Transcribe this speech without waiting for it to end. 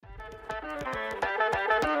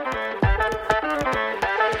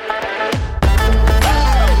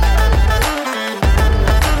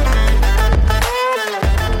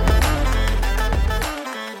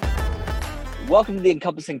Welcome to the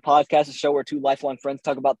Encompassing Podcast, a show where two lifelong friends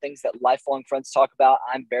talk about things that lifelong friends talk about.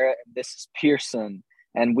 I'm Barrett, and this is Pierson,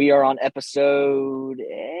 and we are on episode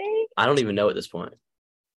 8. I don't even know at this point.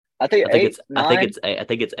 I think it's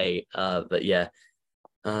 8. But yeah,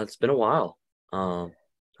 it's been a while. I'm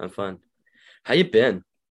fun. How you been?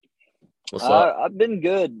 What's up? I've been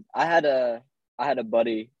good. I had a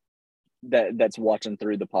buddy that's watching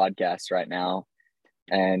through the podcast right now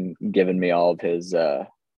and giving me all of his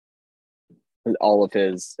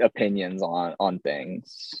opinions on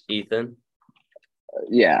things. Ethan?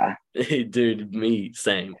 Yeah. Dude, me,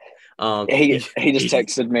 same. He just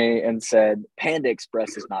texted me and said, Panda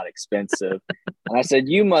Express is not expensive. And I said,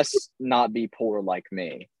 you must not be poor like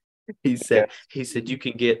me. He said you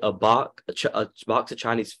can get a box of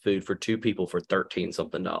Chinese food for 2 people for $13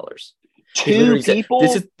 something. 2 people?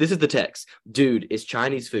 Said, this is the text. Dude, it's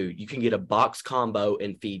Chinese food. You can get a box combo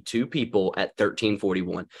and feed 2 people at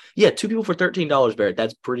 $13.41. Yeah, 2 people for $13, Barrett.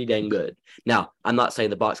 That's pretty dang good. Now, I'm not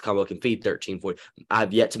saying the box combo can feed $13.40.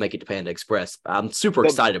 I've yet to make it to Panda Express. I'm super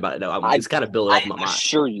excited about it, though. It's kind of building up in my mind.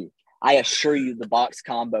 I assure you the box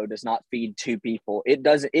combo does not feed 2 people.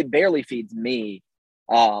 It barely feeds me.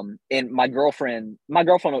 And my girlfriend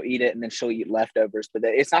will eat it and then she'll eat leftovers, but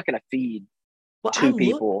it's not going to feed 2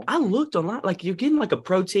 people. I looked online, like you're getting like a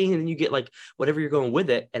protein and you get like whatever you're going with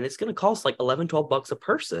it, and it's going to cost like $11-12 a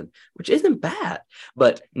person, which isn't bad.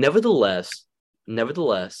 But nevertheless,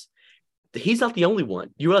 he's not the only one.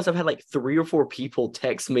 You realize I've had like 3 or 4 people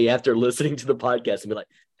text me after listening to the podcast and be like,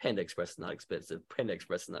 Panda Express is not expensive. Panda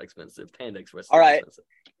Express is not expensive. Panda Express is not expensive.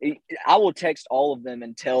 I will text all of them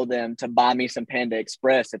and tell them to buy me some Panda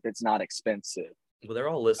Express if it's not expensive. Well, they're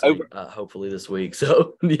all listening, hopefully this week.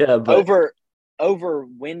 So yeah, but over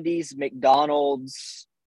Wendy's, McDonald's,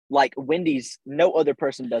 like Wendy's, no other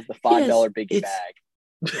person does the $5 biggie bag.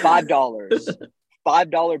 $5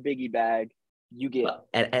 biggie bag. You get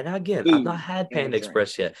and again, I've not had Panda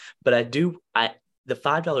Express yet, but I do. The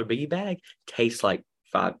 $5 biggie bag tastes like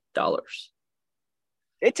 $5.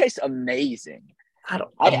 It tastes amazing. I love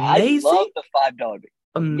the $5 biggie.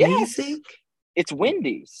 Amazing. Yes, it's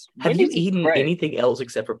Wendy's. Have you eaten anything else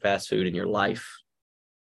except for fast food in your life?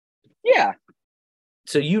 Yeah.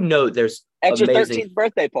 So there's at your amazing 13th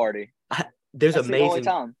birthday party. There's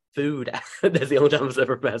amazing food. That's the only time I've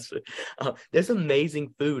ever fast food. There's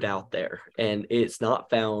amazing food out there, and it's not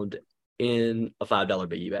found in a $5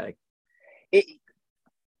 biggie bag.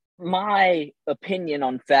 My opinion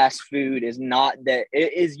on fast food is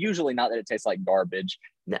usually not that it tastes like garbage.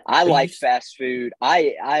 No, I like fast food.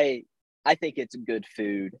 I think it's good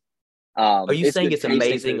food. Are you saying it's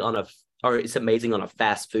amazing it's amazing on a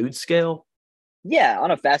fast food scale? Yeah, on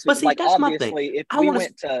a fast food. See, like obviously,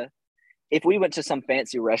 if we went to some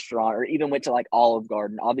fancy restaurant or even went to like Olive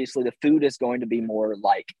Garden, obviously the food is going to be more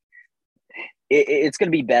like it's going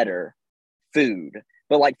to be better food.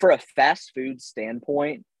 But like for a fast food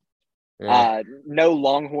standpoint, no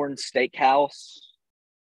Longhorn Steakhouse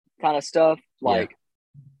kind of stuff. Like,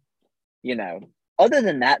 other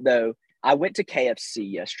than that though, I went to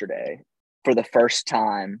KFC yesterday for the first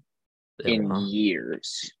time in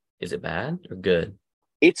years. Is it bad or good?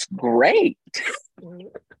 It's great.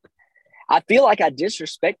 I feel like I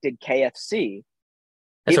disrespected KFC.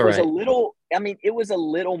 That's it was a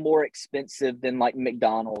little more expensive than like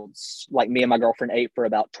McDonald's. Like me and my girlfriend ate for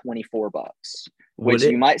about $24, which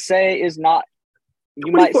you might say is not.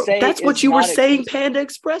 You might say that's what you were saying. Panda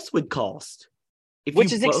Express would cost,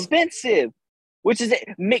 expensive. Which is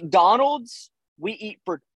McDonald's we eat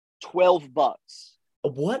for $12.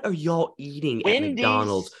 What are y'all eating at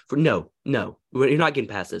McDonald's for? No, you're not getting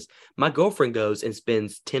past this. My girlfriend goes and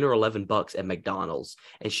spends $10 or $11 at McDonald's,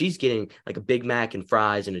 and she's getting like a Big Mac and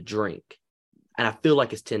fries and a drink, and I feel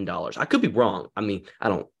like it's $10. I could be wrong. I mean, I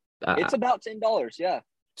don't. It's about $10, yeah.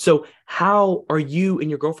 So how are you and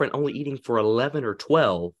your girlfriend only eating for 11 or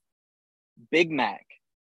 12? Big Mac,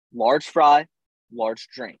 large fry, large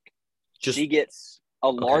drink. She gets a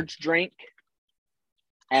large drink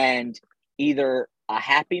and either a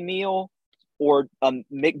Happy Meal or a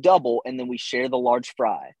McDouble, and then we share the large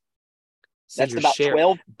fry. So that's about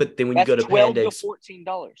 12. But then when you go to Panda, $14.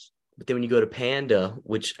 But then when you go to Panda,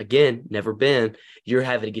 which again, never been, you're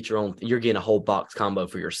having to get your own. You're getting a whole box combo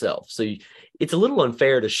for yourself. So it's a little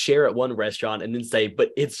unfair to share at one restaurant and then say,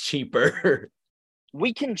 but it's cheaper.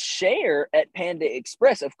 We can share at Panda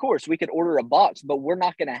Express, of course. We could order a box, but we're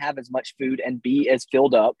not going to have as much food and be as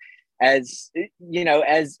filled up as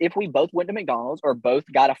if we both went to McDonald's or both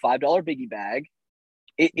got a $5 biggie bag.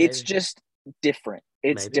 It's just different.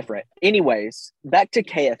 It's different. Anyways, back to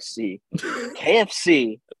KFC.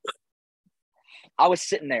 KFC, I was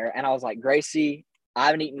sitting there and I was like, Gracie, I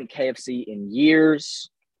haven't eaten KFC in years,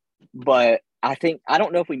 but I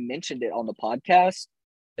don't know if we mentioned it on the podcast.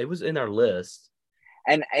 It was in our list.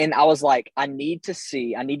 And I was like, I need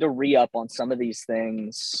to re-up on some of these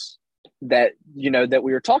things that, that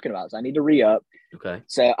we were talking about. So I need to re-up. Okay.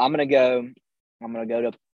 So I'm gonna go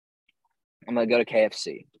to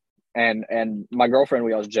KFC. And my girlfriend,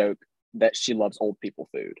 we always joke that she loves old people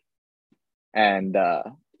food. And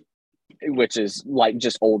which is like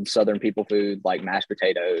just old Southern people food, like mashed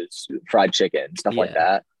potatoes, fried chicken, stuff like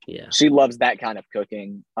that. Yeah. She loves that kind of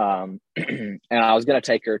cooking. And I was gonna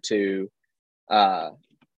take her to a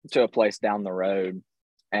place down the road,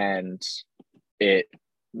 and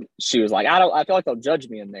she was like, I feel like they'll judge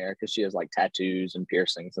me in there because she has like tattoos and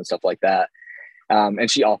piercings and stuff like that.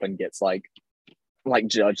 And she often gets like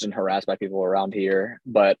judged and harassed by people around here.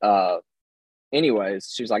 But anyways,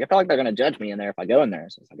 she was like, I feel like they're gonna judge me in there if I go in there.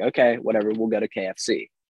 So I was like, okay, whatever, we'll go to KFC.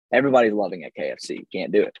 Everybody's loving at KFC.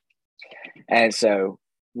 Can't do it. And so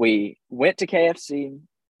we went to KFC.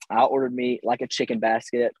 I ordered me like a chicken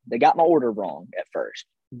basket. They got my order wrong at first,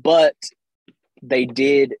 but they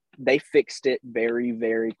fixed it very,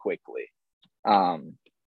 very quickly.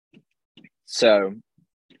 So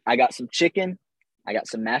I got some chicken. I got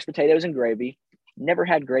some mashed potatoes and gravy. Never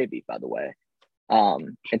had gravy, by the way,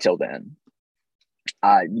 until then.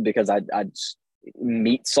 Because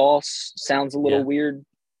meat sauce sounds a little weird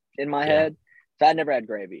in my head. So I never had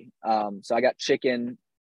gravy. So I got chicken,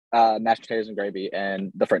 mashed potatoes and gravy,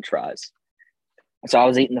 and the French fries. So I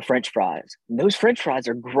was eating the French fries. And those French fries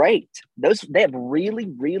are great. They have really,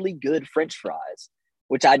 really good French fries,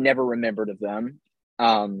 which I never remembered of them.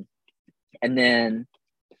 And then,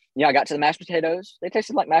 I got to the mashed potatoes. They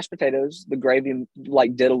tasted like mashed potatoes. The gravy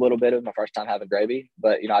did a little bit of my first time having gravy,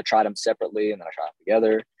 but I tried them separately and then I tried them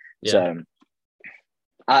together. Yeah. So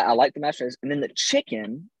I like the mashed potatoes. And then the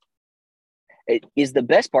chicken, it is the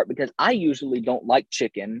best part because I usually don't like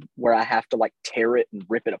chicken where I have to tear it and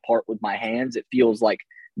rip it apart with my hands. It feels like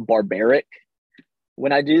barbaric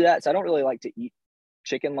when I do that. So I don't really like to eat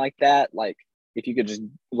chicken like that. Like if you could just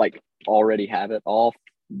already have it off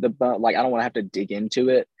the bone, I don't want to have to dig into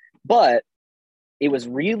it. But it was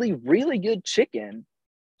really, really good chicken.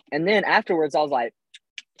 And then afterwards I was like,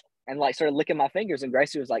 and started licking my fingers, and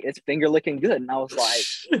Gracie was like, it's finger licking good. And I was like,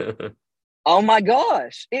 oh my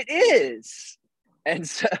gosh, it is. And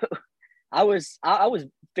so I was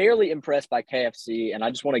fairly impressed by KFC, and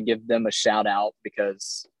I just want to give them a shout out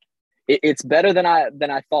because it's better than I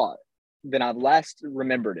thought, than I last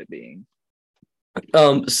remembered it being.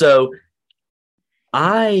 So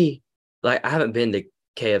I haven't been to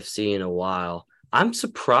KFC in a while. I'm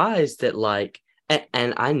surprised that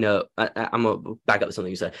and I know I'm gonna back up to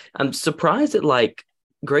something you said. I'm surprised that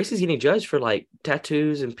Gracie's getting judged for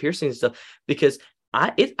tattoos and piercings and stuff because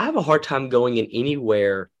I have a hard time going in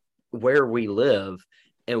anywhere where we live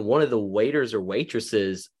and one of the waiters or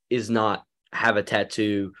waitresses is not have a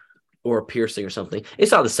tattoo or a piercing or something.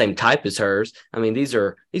 It's not the same type as hers. I mean, these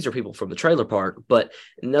are people from the trailer park, but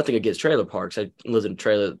nothing against trailer parks. I lived in a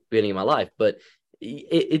trailer at the beginning of my life, but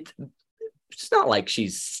it's not like she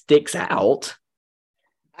sticks out.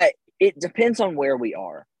 It depends on where we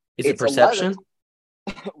are. Is it perception?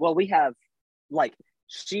 Well, we have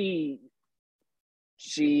she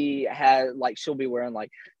has she'll be wearing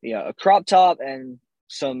a crop top and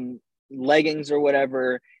some leggings or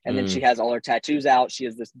whatever, and then she has all her tattoos out. She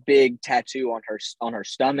has this big tattoo on her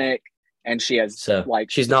stomach, and she has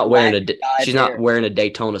she's not wearing not wearing a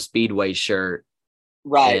Daytona Speedway shirt.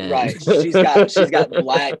 Right. She's got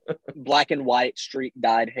black and white streak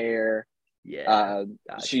dyed hair. Yeah.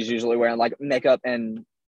 Gotcha. She's usually wearing makeup, and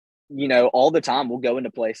all the time we'll go into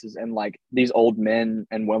places and these old men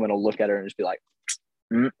and women will look at her and just be like,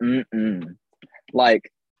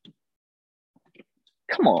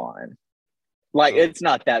 come on. It's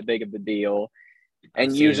not that big of a deal.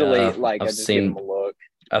 And usually I just give them a look.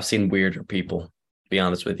 I've seen weirder people, to be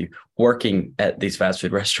honest with you, working at these fast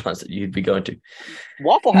food restaurants that you'd be going to.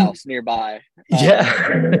 Waffle House nearby.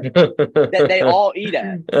 That they all eat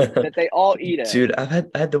at. Dude, I've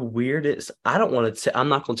had the weirdest. I don't want to. I'm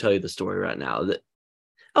not going to tell you the story right now.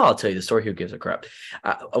 I'll tell you the story. Who gives a crap?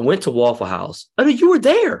 I went to Waffle House. I mean, you were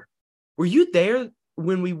there. Were you there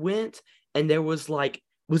when we went? And there was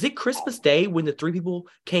was it Christmas Day when the three people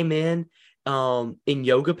came in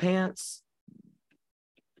yoga pants?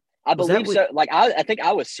 I believe so. I think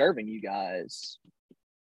I was serving you guys.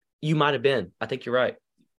 You might have been. I think you're right.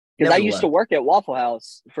 Because I used to work at Waffle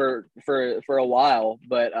House for a while,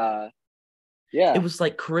 but yeah, it was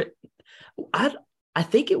I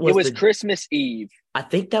think it was Christmas Eve. I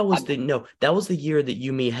think that was that was the year that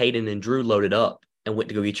you, me, Hayden, and Drew loaded up and went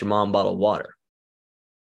to go get your mom a bottle of water.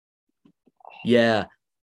 Yeah.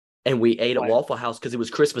 And we ate at What? Waffle House because it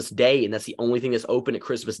was Christmas Day, and that's the only thing that's open at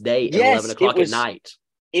Christmas Day at 11 Yes, o'clock at night.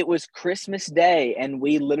 it was Christmas Day, and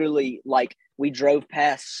we literally like we drove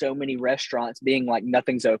past so many restaurants being like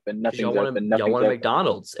nothing's open, Because nothing's open, y'all nothing's wanted open.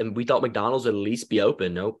 McDonald's, and we thought McDonald's would at least be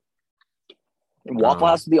open. Nope. Waffle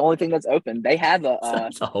House is the only thing that's open. They have a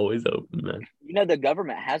It's always open, man. the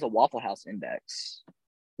government has a Waffle House index.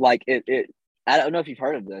 Like it I don't know if you've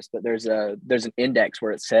heard of this, but there's an index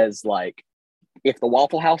where it says like if the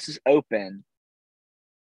Waffle House is open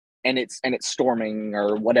and it's storming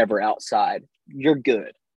or whatever outside, you're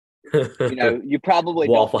good. You probably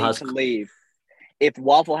don't Waffle need House. to leave. If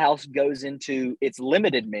Waffle House goes into its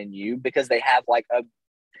limited menu because they have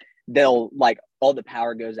they'll like all the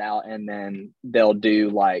power goes out and then they'll do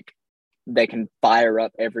like they can fire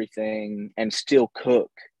up everything and still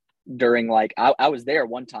cook during like I was there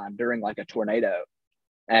one time during like a tornado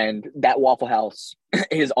and that Waffle House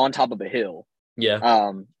is on top of a hill.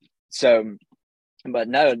 Yeah. So but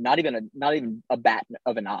no, not even a bat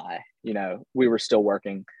of an eye, we were still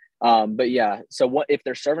working. But yeah, so what if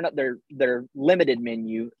they're serving up their limited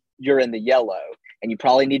menu, you're in the yellow and you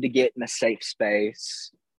probably need to get in a safe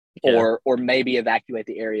space or maybe evacuate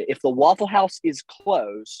the area. If the Waffle House is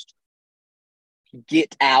closed,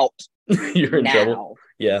 get out. You're in trouble.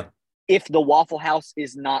 Yeah. If the Waffle House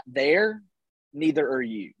is not there, neither are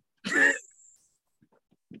you.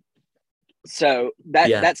 So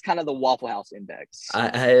that's kind of the Waffle House index. I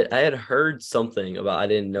had heard something about, I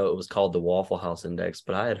didn't know it was called the Waffle House index,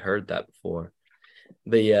 but I had heard that before.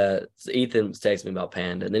 But yeah, so Ethan was texting me about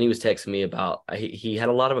Panda, and then he was texting me about he had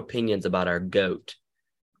a lot of opinions about our GOAT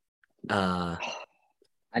I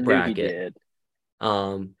knew bracket.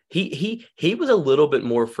 He did. He was a little bit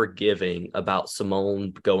more forgiving about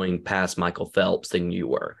Simone going past Michael Phelps than you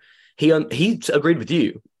were. He agreed with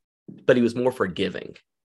you, but he was more forgiving.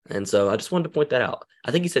 And so I just wanted to point that out. I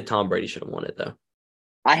think he said Tom Brady should have won it, though.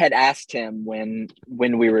 I had asked him when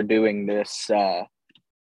we were doing this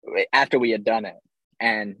after we had done it,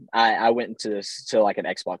 and I went into like an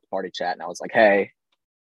Xbox party chat, and I was like, "Hey,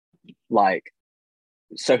 like,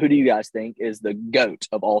 so who do you guys think is the GOAT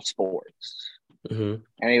of all sports?" Mm-hmm.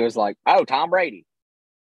 And he was like, "Oh, Tom Brady."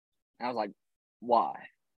 And I was like, "Why?"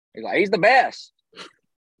 He's like, "He's the best."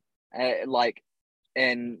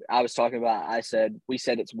 And I was talking about, we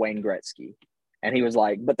said it's Wayne Gretzky. And he was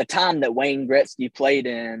like, but the time that Wayne Gretzky played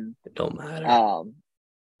in. It don't matter.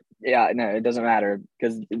 Yeah, no, it doesn't matter.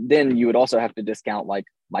 Because then you would also have to discount like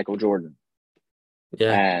Michael Jordan.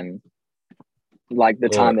 Yeah. And like the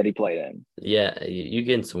time that he played in. Yeah, you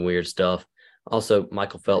getting some weird stuff. Also,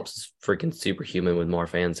 Michael Phelps is freaking superhuman with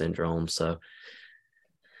Marfan syndrome. So,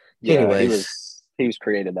 yeah, anyways, he was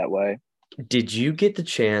created that way. Did you get the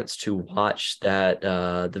chance to watch that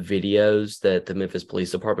the videos that the Memphis Police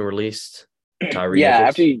Department released? Yeah,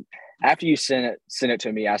 after you sent it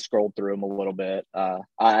to me, I scrolled through them a little bit.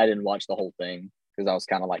 I didn't watch the whole thing because I was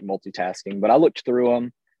kind of like multitasking, but I looked through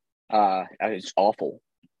them. It's awful.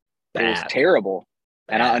 Bad. It was terrible.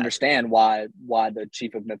 Bad. And I understand why the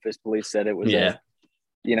chief of Memphis Police said it was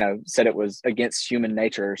said it was against human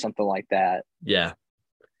nature or something like that. Yeah.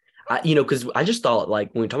 Because I just thought,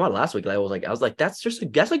 like, when we talked about it last week, I was like, that's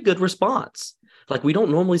a good response. Like, we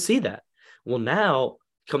don't normally see that. Well, now,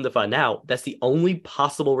 come to find out, that's the only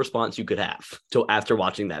possible response you could have after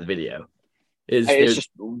watching that video. It's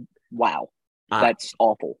just, wow, that's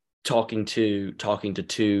awful. Talking to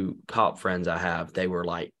two cop friends I have, they were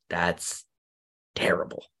like, that's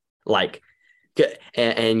terrible. Like,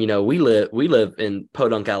 and we live in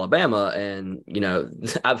Podunk, Alabama, and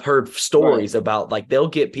I've heard stories about like they'll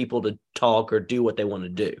get people to talk or do what they want to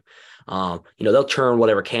do. They'll turn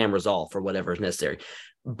whatever cameras off or whatever is necessary.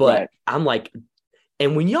 But I'm like,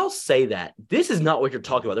 and when y'all say that, this is not what you're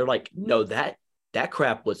talking about. They're like, no, that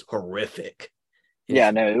crap was horrific.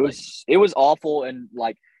 Yeah, no, it was awful, and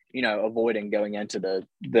like avoiding going into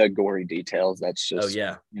the gory details. That's just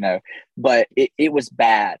but it was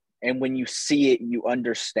bad. And when you see it, you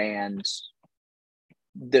understand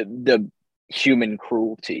the human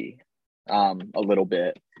cruelty a little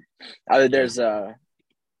bit. There's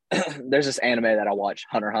this anime that I watch,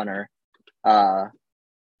 Hunter x Hunter.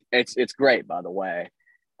 It's great, by the way.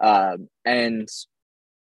 And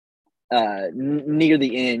near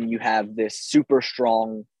the end, you have this super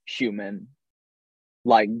strong human,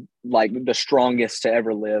 like the strongest to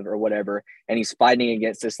ever live or whatever, and he's fighting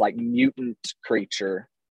against this like mutant creature.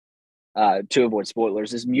 To avoid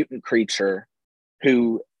spoilers, this mutant creature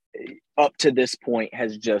who up to this point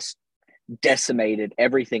has just decimated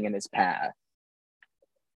everything in his path.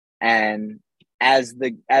 And as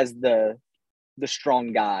the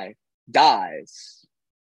strong guy dies,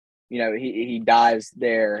 he dies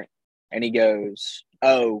there, and he goes,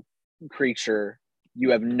 "Oh, creature,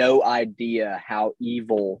 you have no idea how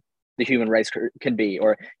evil the human race can be,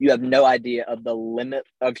 or you have no idea of the limit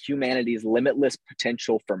of humanity's limitless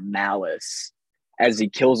potential for malice," as he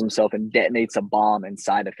kills himself and detonates a bomb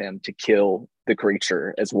inside of him to kill the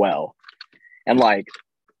creature as well. And like,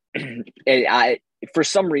 for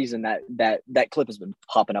some reason that clip has been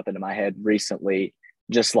popping up into my head recently.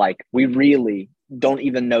 Just like, we really don't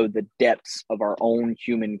even know the depths of our own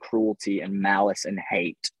human cruelty and malice and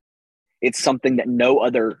hate. It's something that no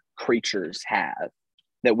other creatures have,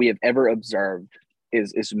 that we have ever observed,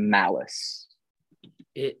 is malice.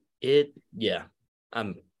 Yeah. I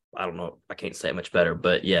don't know. I can't say it much better,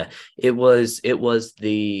 but yeah, it was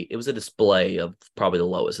a display of probably the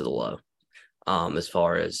lowest of the low, as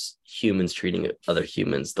far as humans treating other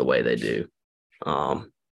humans the way they do.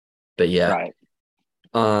 But yeah, Right.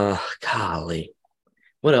 Golly,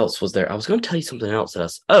 what else was there? I was going to tell you something else.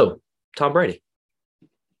 Tom Brady.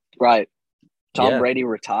 Right. Tom Yeah. Brady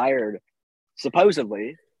retired,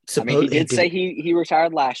 supposedly. I mean, he did say he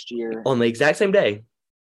retired last year. On the exact same day.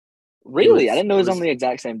 Really? I didn't know it was on the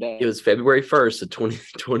exact same day. It was February 1st of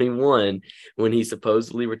 2021 when he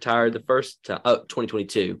supposedly retired the first time.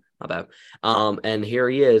 2022. My bad. And here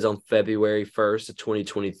he is on February 1st of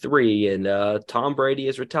 2023, and Tom Brady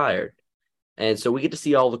is retired. And so we get to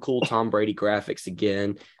see all the cool Tom Brady graphics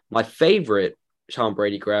again. My favorite Tom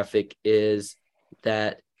Brady graphic is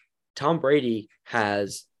that Tom Brady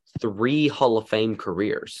has 3 Hall of Fame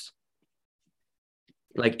careers.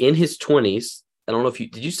 Like, in his 20s, I don't know if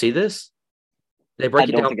did you see this? They break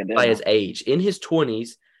it down by his age. In his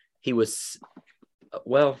 20s, he was,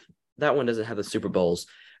 well, that one doesn't have the Super Bowls,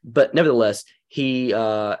 but nevertheless, he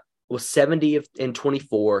was 70 in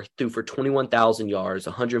 24, threw for 21,000 yards,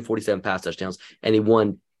 147 pass touchdowns, and he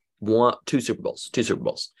won 2 Super Bowls.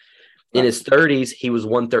 In his 30s, he was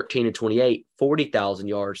 113 and 28, 40,000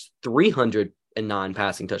 yards, 309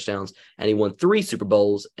 passing touchdowns, and he won 3 Super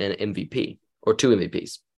Bowls and an MVP, or 2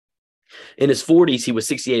 MVPs. In his 40s, he was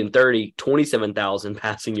 68 and 30, 27,000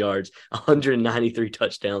 passing yards, 193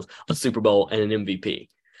 touchdowns, a Super Bowl, and an MVP.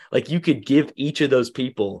 Like, you could give each of those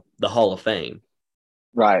people the Hall of Fame.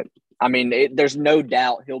 Right. I mean, there's no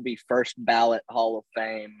doubt he'll be first ballot Hall of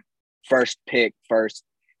Fame, first pick, first.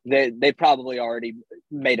 They probably already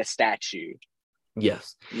made a statue.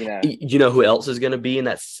 Yes. You know who else is going to be in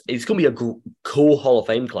that? It's going to be a cool Hall of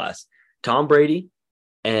Fame class. Tom Brady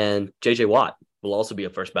and J.J. Watt will also be a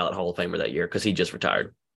first ballot Hall of Famer that year because he just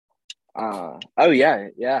retired. Oh,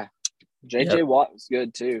 yeah. J.J. Watt was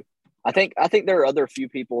good too. I think there are other few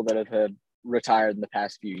people that have retired in the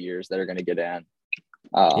past few years that are going to get in.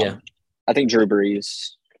 I think Drew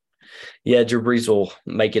Brees. Yeah, Drew Brees will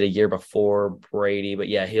make it a year before Brady, but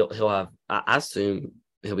yeah, he'll have. I assume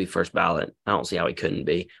he'll be first ballot. I don't see how he couldn't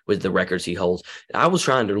be with the records he holds. I was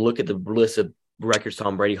trying to look at the list of records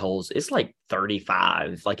Tom Brady holds. It's like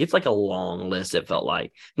 35. Like, it's like a long list. It felt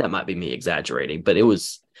like. That might be me exaggerating, but it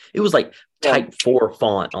was like type 4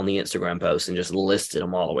 font on the Instagram post and just listed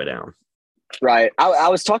them all the way down. Right. I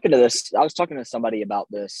was talking to somebody about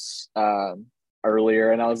this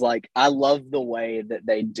earlier, and I was like, I love the way that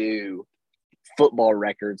they do football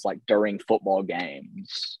records, like during football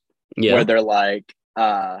games. Yeah. Where they're like,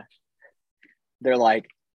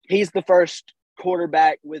 he's the first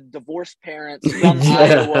quarterback with divorced parents from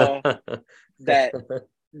Iowa that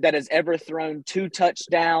has ever thrown 2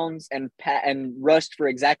 touchdowns and rushed for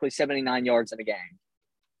exactly 79 yards in a game.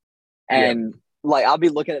 And like, I'll be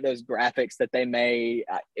looking at those graphics that they made.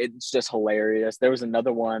 It's just hilarious. There was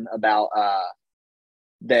another one about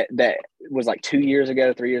that was like 3 years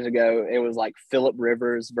ago. It was like Phillip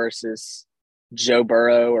Rivers versus Joe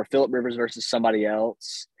Burrow, or Phillip Rivers versus somebody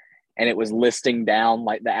else. And it was listing down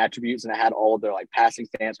like the attributes, and it had all of their like passing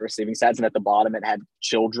stats, receiving stats, and at the bottom it had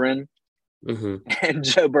children. Mm-hmm. And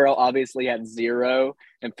Joe Burrow obviously had 0,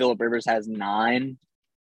 and Phillip Rivers has 9.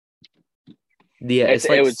 Yeah,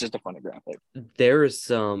 it was just a funny graphic. There's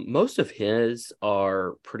most of his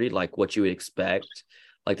are pretty like what you would expect.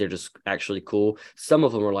 Like, they're just actually cool. Some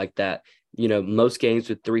of them are like that. Most games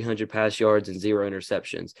with 300 pass yards and 0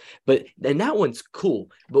 interceptions. And that one's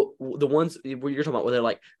cool. But the ones where you're talking about, where they're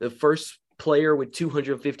like the first player with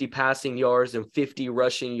 250 passing yards and 50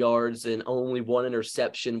 rushing yards and only 1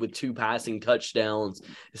 interception with 2 passing touchdowns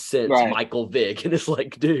since Michael Vick. And it's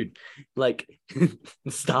like, dude, like,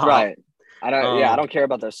 stop. Right. I don't care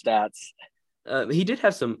about those stats. He did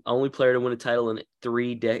have some only player to win a title in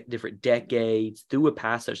 3 different decades, threw a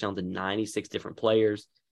pass touchdown to 96 different players,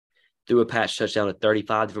 threw a pass touchdown to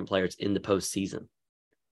 35 different players in the postseason.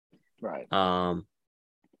 Right.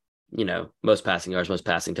 most passing yards, most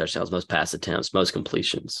passing touchdowns, most pass attempts, most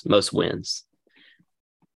completions, most wins.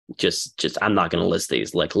 Just I'm not going to list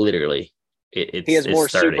these. Like literally, He has more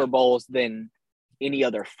it's 30. Super Bowls than any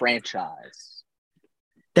other franchise.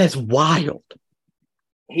 That's wild.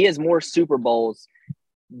 He has more Super Bowls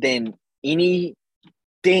than anything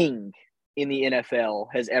in the NFL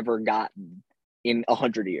has ever gotten in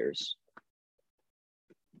 100 years.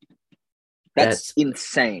 That's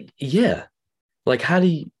insane. Yeah. Like how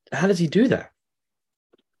does he do that?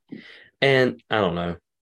 And I don't know.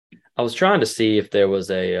 I was trying to see if there was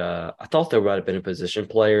I thought there might have been a position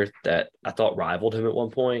player that I thought rivaled him at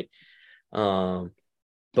one point.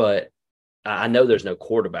 But I know there's no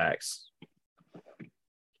quarterbacks.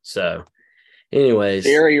 So anyways.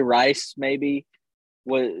 Jerry Rice maybe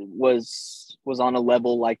was on a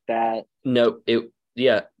level like that. No,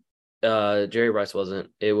 Jerry Rice wasn't.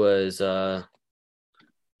 It was the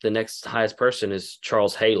next highest person is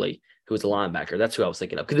Charles Haley, who was a linebacker. That's who I was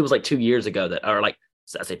thinking of. Because it was like 2 years ago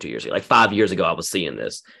I say 2 years ago, like 5 years ago, I was seeing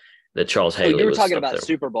this, that Charles Haley you were was talking about there.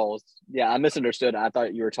 Super Bowls. Yeah, I misunderstood. I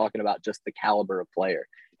thought you were talking about just the caliber of player.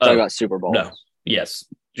 Talking about Super Bowls. No. Yes.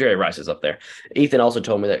 Jerry Rice is up there. Ethan also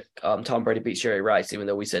told me that Tom Brady beats Jerry Rice, even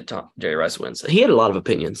though we said Jerry Rice wins. He had a lot of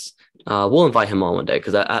opinions. We'll invite him on one day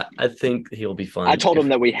because I think he'll be fun. I told him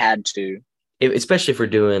that we had to. Especially if we're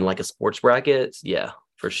doing like a sports bracket. Yeah,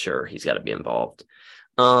 for sure. He's got to be involved.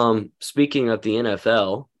 Speaking of the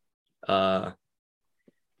NFL,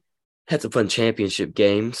 had some fun championship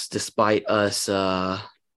games despite us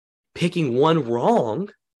picking one wrong.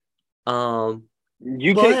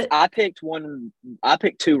 I picked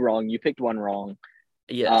two wrong. You picked one wrong.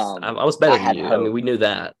 Yes, I was better than you. Hope. I mean, we knew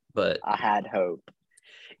that, but I had hope.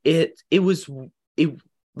 Let's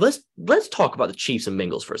talk about the Chiefs and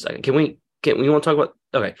Bengals for a second. Can we want to talk about?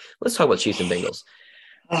 Okay, let's talk about Chiefs and Bengals.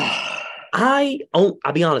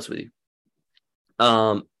 I'll be honest with you.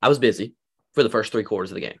 I was busy for the first 3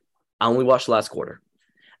 quarters of the game. I only watched the last quarter,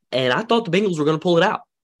 and I thought the Bengals were going to pull it out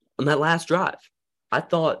on that last drive. I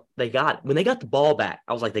thought they got it. When they got the ball back,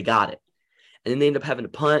 I was like, they got it. And then they ended up having to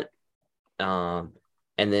punt. And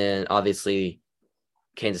then obviously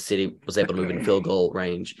Kansas City was able to move in field goal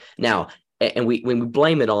range. Now, and when we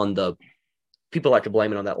blame it on people like to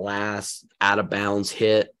blame it on that last out of bounds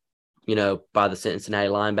hit, by the Cincinnati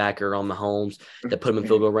linebacker on Mahomes that put him in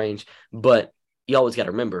field goal range. But you always got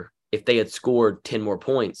to remember, if they had scored 10 more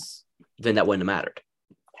points, then that wouldn't have mattered.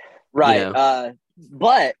 Right.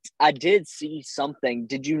 But I did see something.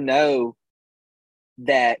 Did you know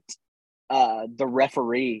that the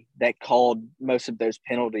referee that called most of those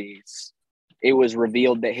penalties, it was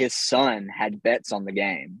revealed that his son had bets on the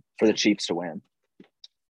game for the Chiefs to win?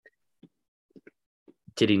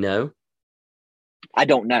 Did he know? I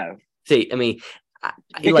don't know. See, I mean,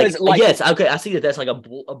 yes, okay, I see that that's like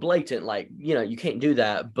a blatant, you can't do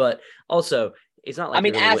that. But also, it's not like I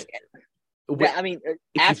mean,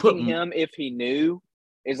 asking him if he knew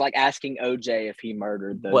is like asking OJ if he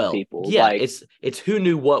murdered those people. Yeah, it's who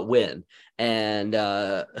knew what when and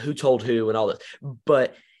who told who and all this.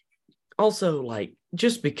 But also,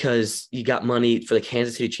 just because you got money for the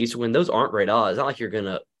Kansas City Chiefs to win, those aren't great odds. It's not like you're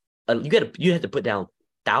gonna you have to put down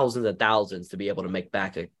thousands and thousands to be able to make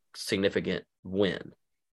back a significant win.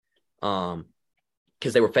 Because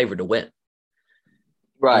they were favored to win.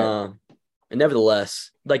 Right. And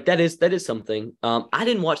nevertheless, that is something. I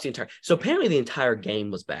didn't watch the entire. So apparently the entire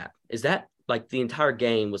game was bad. Is that the entire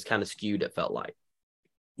game was kind of skewed? It felt like.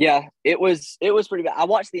 Yeah, it was pretty bad. I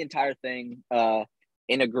watched the entire thing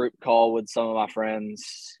in a group call with some of my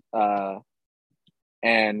friends,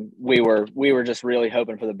 and we were just really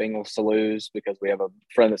hoping for the Bengals to lose because we have a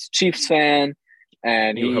friend that's a Chiefs fan,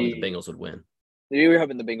 and you were hoping the Bengals would win. We were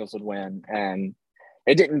hoping the Bengals would win, and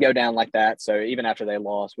it didn't go down like that. So even after they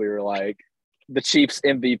lost, we were like, the Chiefs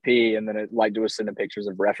MVP, and then it was sending pictures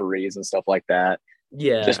of referees and stuff like that.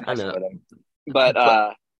 Yeah, just I know. But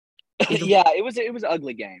yeah, it was an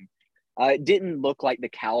ugly game. It didn't look like the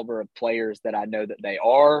caliber of players that I know that they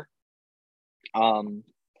are.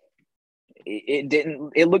 It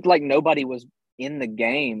didn't. It looked like nobody was in the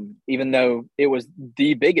game, even though it was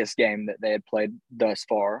the biggest game that they had played thus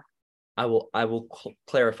far. I will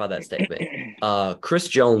clarify that statement. Chris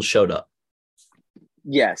Jones showed up.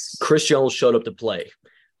 Yes. Chris Jones showed up to play.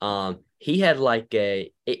 He had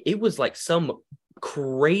it was like some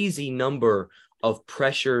crazy number of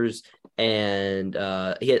pressures, and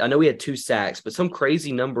I know he had 2 sacks, but some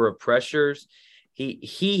crazy number of pressures.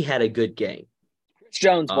 He had a good game. Chris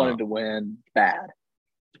Jones wanted to win bad.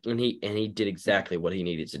 And he did exactly what he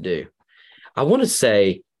needed to do. I want to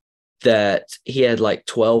say that he had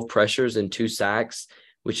 12 pressures and 2 sacks,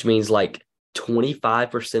 which means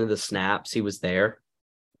 25% of the snaps he was there.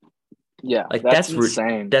 Yeah, Like that's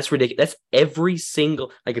insane. That's ridiculous. That's every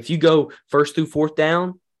single, like if you go first through fourth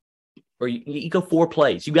down, or you go 4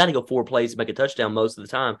 plays, you got to go 4 plays to make a touchdown most of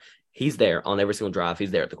the time. He's there on every single drive.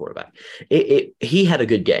 He's there at the quarterback. He had a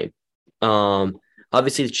good game.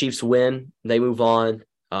 Obviously the Chiefs win. They move on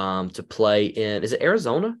to play in, is it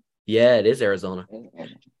Arizona? Yeah, it is Arizona.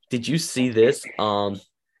 Did you see this? How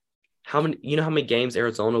many games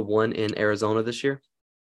Arizona won in Arizona this year?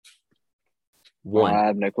 1. I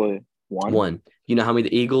have no clue. 1. You know how many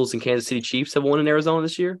the Eagles and Kansas City Chiefs have won in Arizona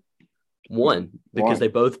this year? 1, because they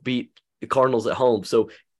both beat the Cardinals at home.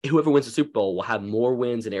 So whoever wins the Super Bowl will have more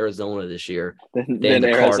wins in Arizona this year than the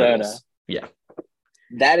Arizona. Cardinals. Yeah.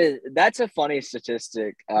 That's a funny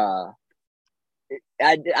statistic. I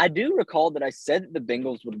do recall that I said that the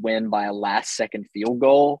Bengals would win by a last-second field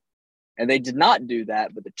goal, and they did not do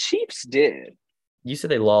that, but the Chiefs did. You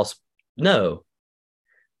said they lost. No.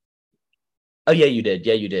 Oh, yeah, you did.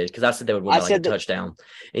 Yeah, you did. Because I said they would win by like a touchdown.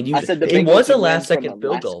 And I said it was a last-second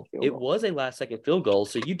field goal. It was a last-second field goal,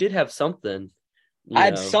 so you did have something. I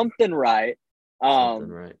had something right.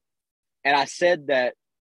 Something right. And I said that,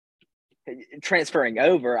 transferring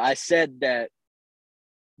over, I said that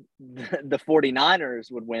the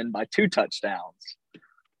 49ers would win by 2 touchdowns.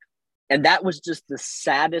 And that was just the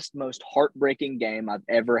saddest, most heartbreaking game I've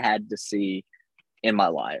ever had to see in my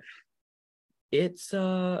life. It's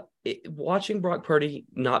watching Brock Purdy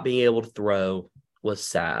not being able to throw was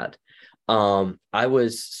sad. I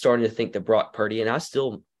was starting to think that Brock Purdy, and I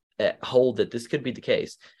still hold that this could be the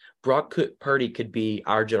case. Purdy could be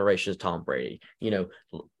our generation's Tom Brady,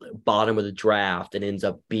 bottom of the draft, and ends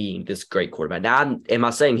up being this great quarterback. Now, I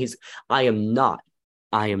am not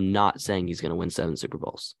saying he's going to win 7 Super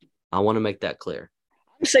Bowls. I want to make that clear.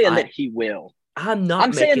 I'm saying that he will. I'm not.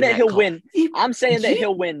 I'm saying that he'll call. win. I'm saying that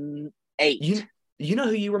he'll win 8. You know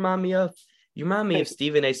who you remind me of? You remind me of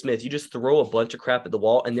Stephen A. Smith. You just throw a bunch of crap at the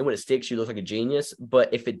wall, and then when it sticks, you look like a genius.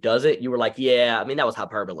 But if it doesn't, you were like, yeah, I mean, that was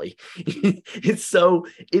hyperbole. It's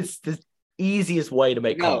the easiest way to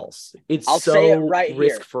make calls. I'll say it right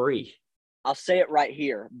risk-free. I'll say it right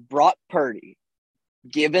here. Brock Purdy,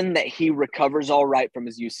 given that he recovers all right from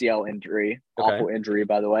his UCL injury, awful injury,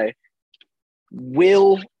 by the way,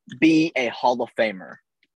 will be a Hall of Famer.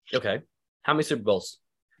 Okay. How many Super Bowls?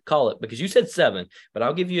 Call it, because you said 7, but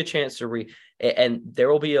I'll give you a chance to and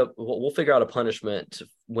there will be we'll figure out a punishment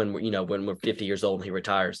when we're 50 years old and he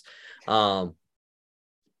retires. If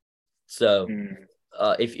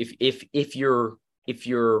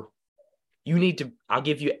you need to, I'll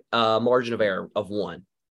give you a margin of error of 1.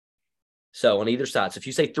 So on either side. So if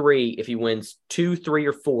you say 3, if he wins 2, 3,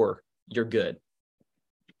 or 4, you're good.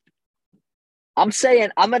 I'm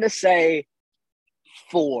going to say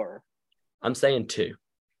 4. I'm saying 2.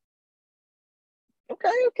 Okay.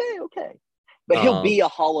 But he'll be a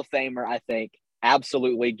Hall of Famer, I think,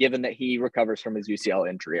 absolutely, given that he recovers from his UCL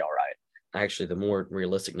injury all right. Actually, the more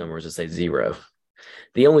realistic number is to say 0.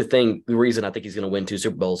 The reason I think he's going to win 2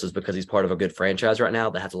 Super Bowls is because he's part of a good franchise right now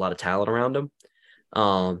that has a lot of talent around him.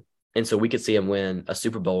 And so we could see him win a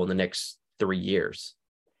Super Bowl in the next 3 years.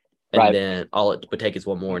 And then all it would take is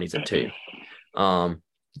 1 more and he's at 2.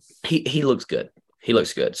 He looks good. He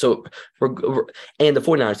looks good. So, and the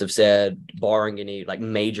 49ers have said, barring any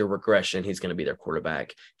major regression, he's going to be their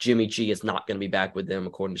quarterback. Jimmy G is not going to be back with them,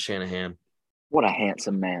 according to Shanahan. What a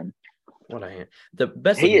handsome man. The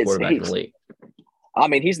best looking quarterback in the league. I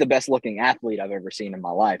mean, he's the best looking athlete I've ever seen in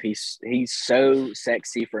my life. He's so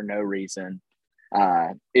sexy for no reason.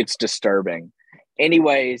 It's disturbing.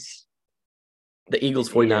 Anyways. The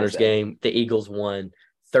Eagles-49ers game, the Eagles won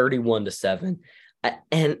 31-7.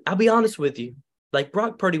 And I'll be honest with you.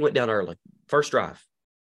 Brock Purdy went down early, first drive.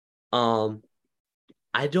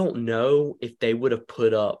 I don't know if they would have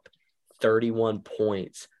put up 31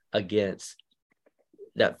 points against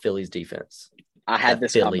that Phillies defense. I had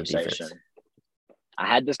this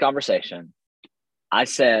conversation. I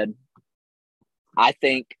said, I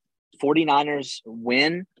think 49ers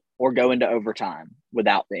win or go into overtime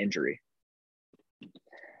without the injury.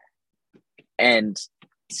 And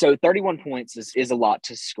so 31 points is a lot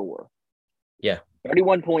to score. Yeah.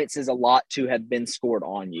 31 points is a lot to have been scored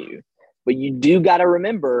on you. But you do got to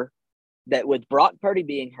remember that with Brock Purdy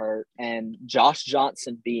being hurt and Josh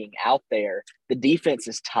Johnson being out there, the defense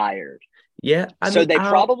is tired. Yeah. They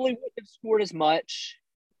probably wouldn't have scored as much.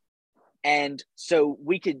 And so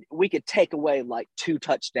we could take away 2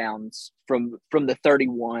 touchdowns from the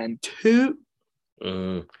 31. 2?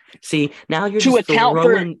 See, now you're to just account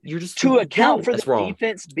throwing, for you're just to account for that's the wrong.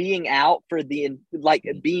 Defense being out for being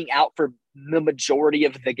out for the majority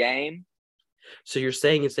of the game. So you're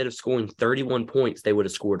saying instead of scoring 31 points, they would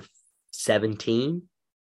have scored 17?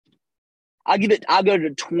 I'll go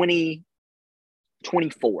to 20,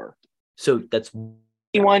 24. So that's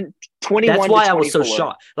 21 that's why to I was so 24.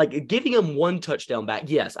 shocked. Like giving him one touchdown back.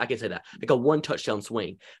 Yes, I can say that. Like a one touchdown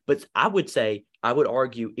swing. But I would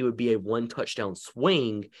argue it would be a one touchdown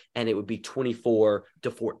swing and it would be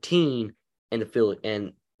 24-14 and the Philly,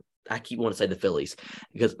 and I keep wanting to say the Phillies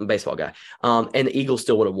because I'm a baseball guy. And the Eagles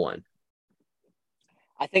still would have won.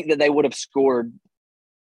 I think that they would have scored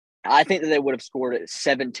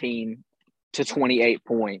 17 to 28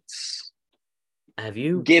 points. Have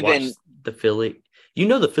you given watched the Philly? You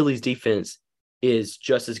know the Phillies defense is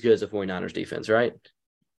just as good as the 49ers defense, right?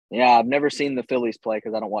 Yeah, I've never seen the Phillies play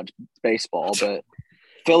because I don't watch baseball, but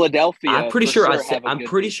Philadelphia. I'm pretty sure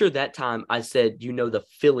sure sure that time I said the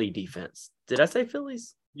Philly defense. Did I say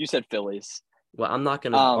Phillies? You said Phillies. Well, I'm not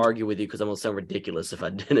going to argue with you because I'm going to sound ridiculous if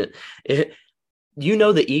I didn't.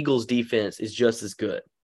 The Eagles defense is just as good.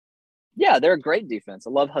 Yeah, they're a great defense. I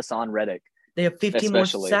love Hassan Reddick. They have 15 more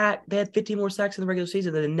sacks. They had 15 more sacks in the regular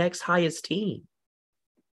season than the next highest team.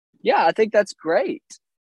 Yeah, I think that's great.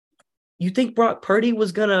 You think Brock Purdy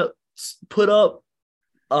was gonna put up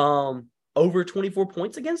over 24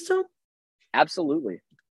 points against him? Absolutely.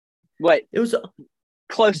 Wait, it was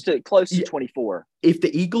close to 24. If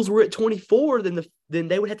the Eagles were at 24, then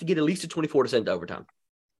they would have to get at least a 24 to send to overtime.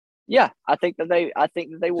 Yeah, I think that they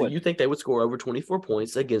would. So you think they would score over 24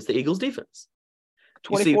 points against the Eagles defense?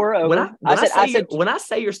 24 over. When I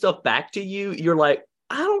say your stuff back to you, you're like,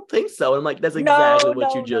 I don't think so. And I'm like, that's exactly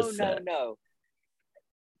what you just said. No.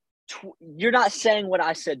 You're not saying what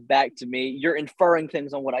I said back to me. You're inferring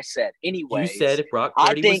things on what I said. Anyway, you said if Brock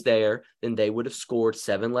Purdy was there, then they would have scored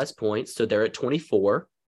 7 less points. So they're at 24.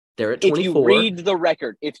 They're at 24. If you read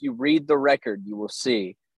the record, you will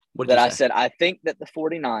see that I said I think that the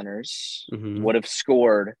 49ers would have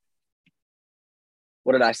scored.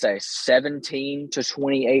 What did I say? 17 to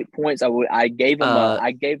 28 points. I gave them.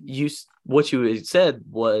 What you said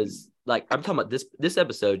was, like, I'm talking about this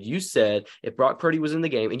episode. You said if Brock Purdy was in the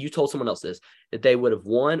game, and you told someone else this, that they would have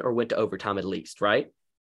won or went to overtime at least, right?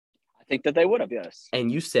 I think that they would have, yes.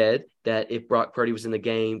 And you said that if Brock Purdy was in the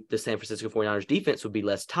game, the San Francisco 49ers defense would be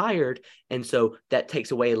less tired. And so that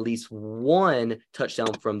takes away at least one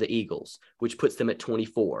touchdown from the Eagles, which puts them at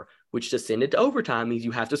 24, which to send it to overtime means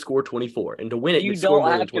you have to score 24. And to win it, you score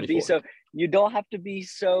more than 24. You don't have to be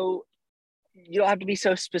so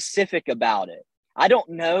specific about it. I don't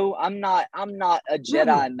know. I'm not a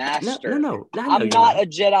Jedi master. No. I'm not a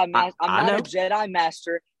Jedi master. I'm not a Jedi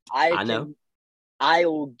master. I know. I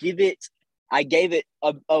will give it. I gave it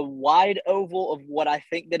a wide oval of what I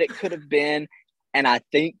think that it could have been, and I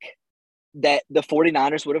think that the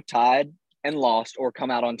 49ers would have tied and lost or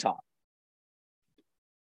come out on top.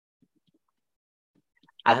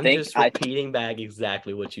 I'm just repeating back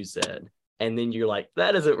exactly what you said, and then you're like,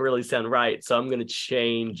 that doesn't really sound right, so I'm going to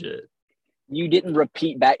change it. You didn't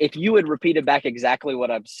repeat back. If you had repeated back exactly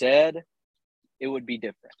what I've said, it would be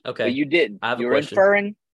different. Okay. But you didn't. I have you a were question.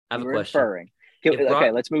 inferring. I have you a were question. Inferring. Okay,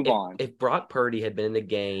 let's move on. If Brock Purdy had been in the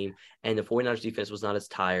game and the 49ers defense was not as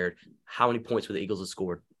tired, how many points would the Eagles have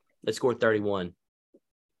scored? They scored 31.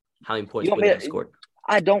 How many points would they have scored?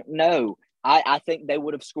 I don't know. I think they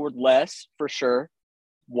would have scored less for sure.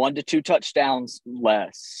 1 to 2 touchdowns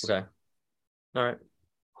less. Okay. All right.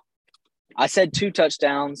 I said 2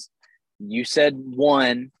 touchdowns. You said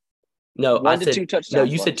 1. No, 1 to 2 touchdowns. No,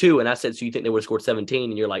 you said 2, and I said, so you think they would have scored 17,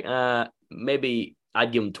 and you're like, maybe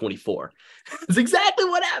I'd give them 24. That's exactly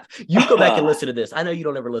what happened. You go back and listen to this. I know you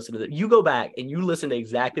don't ever listen to this. You go back and you listen to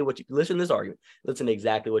exactly what you listen to this argument. Listen to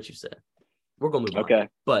exactly what you said. We're gonna move on. Okay.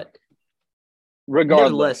 But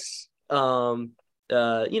regardless, Jalen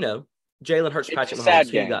Hurts, Patrick Mahomes.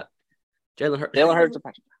 Who you got? Jalen Hurts or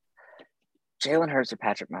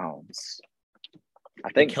Patrick Mahomes. I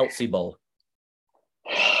think the Kelsey Bowl.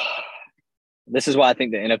 This is why I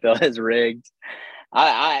think the NFL is rigged.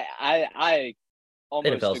 I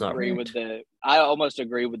almost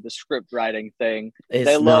agree with the script writing thing.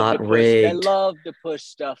 They love to push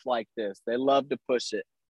stuff like this. They love to push it.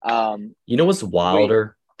 You know what's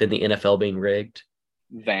wilder than the NFL being rigged?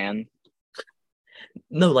 Van.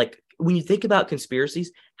 No, like when you think about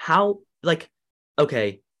conspiracies, how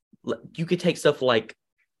okay, you could take stuff like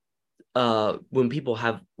when people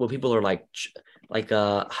are like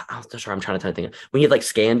I'm trying to think of when you have like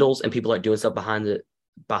scandals and people are doing stuff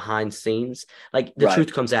behind scenes, like the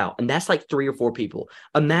truth comes out, and that's like 3 or 4 people.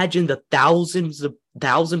 Imagine the thousand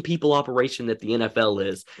people operation that the NFL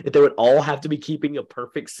is, if they would all have to be keeping a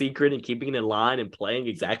perfect secret and keeping it in line and playing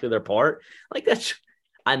exactly their part. Like that's,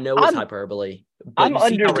 I know it's hyperbole, But I'm you see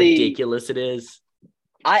under how the ridiculous it is?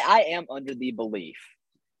 I am under the belief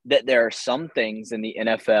that there are some things in the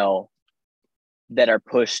NFL that are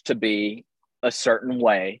pushed to be a certain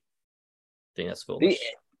way. I think that's foolish.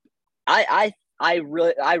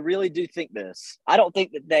 I really do think this. I don't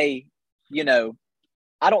think that they,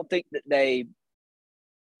 I don't think that they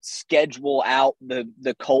schedule out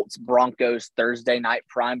the Colts Broncos Thursday night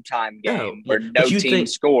primetime game where no team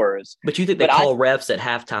scores. But you think they call refs at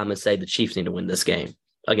halftime and say the Chiefs need to win this game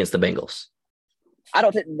against the Bengals? I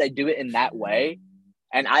don't think they do it in that way.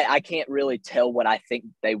 And I can't really tell what I think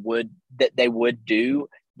they would do,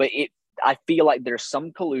 but I feel like there's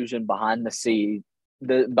some collusion behind the scenes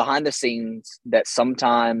that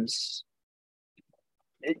sometimes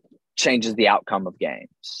it changes the outcome of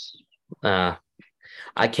games.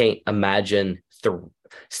 I can't imagine.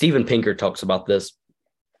 Steven Pinker talks about this.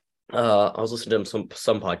 I was listening to him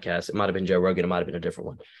some podcast. It might have been Joe Rogan. It might have been a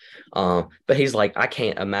different one. But he's like, I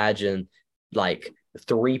can't imagine like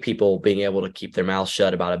 3 people being able to keep their mouths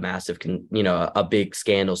shut about a massive, a big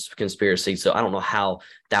scandal conspiracy. So I don't know how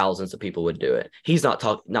thousands of people would do it. He's not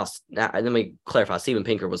talking. Now, let me clarify. Steven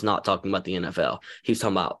Pinker was not talking about the NFL. He's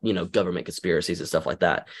talking about, government conspiracies and stuff like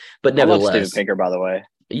that. But nevertheless, I love Steven Pinker, by the way.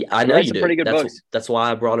 Yeah, I know you do. Pretty good books. That's why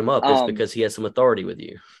I brought him up, is because he has some authority with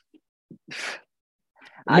you.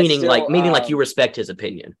 Meaning like you respect his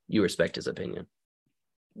opinion. You respect his opinion.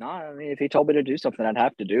 No, I mean, if he told me to do something, I'd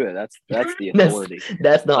have to do it. That's the authority.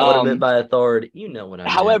 that's not what I meant by authority. You know what I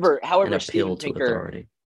mean. However, an appeal to authority.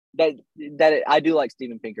 That I do like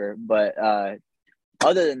Steven Pinker, but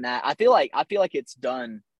other than that, I feel like it's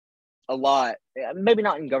done a lot. Maybe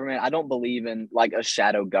not in government. I don't believe in like a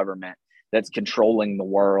shadow government that's controlling the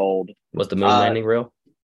world. Was the moon landing real?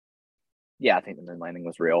 Yeah, I think the moon landing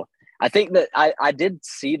was real. I think that I did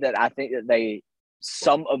see that. I think that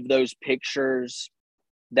some of those pictures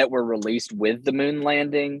that were released with the moon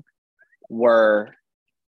landing were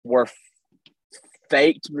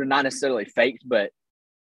faked, not necessarily faked, but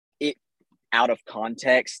it out of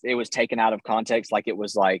context. It was taken out of context, like it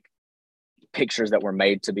was like pictures that were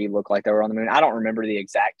made to look like they were on the moon. I don't remember the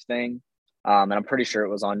exact thing, and I'm pretty sure it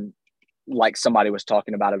was on, like, somebody was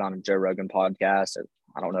talking about it on a Joe Rogan podcast.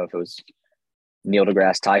 I don't know if it was Neil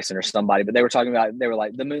deGrasse Tyson or somebody, but they were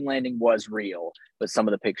like, the moon landing was real, but some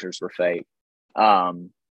of the pictures were fake.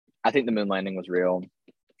 I think the moon landing was real.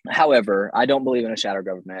 However, I don't believe in a shadow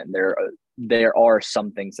government. There are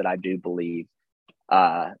some things that I do believe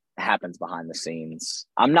happens behind the scenes.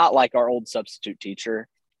 I'm not like our old substitute teacher.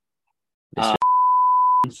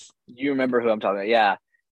 You remember who I'm talking about?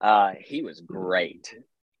 Yeah. He was great.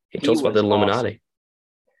 He told us about the Illuminati. Awesome.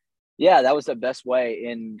 Yeah, that was the best way.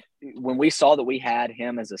 And when we saw that we had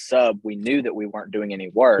him as a sub, we knew that we weren't doing any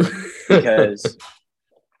work because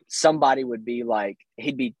somebody would be like,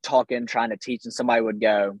 he'd be talking, trying to teach, and somebody would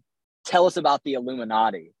go, "Tell us about the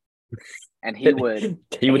Illuminati." And he would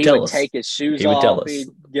take his shoes off, he'd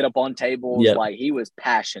get up on tables. Yep. Like, he was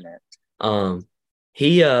passionate. The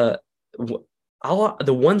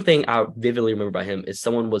one thing I vividly remember about him is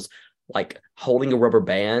someone was like holding a rubber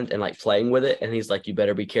band and like playing with it, and he's like, "You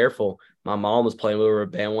better be careful. My mom was playing with a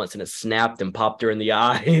rubber band once and it snapped and popped her in the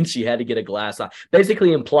eye and she had to get a glass eye."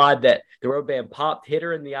 Basically implied that the rubber band popped, hit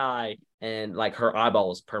her in the eye, and like her eyeball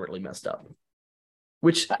was permanently messed up.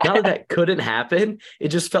 Which, now that couldn't happen, it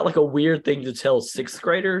just felt like a weird thing to tell 6th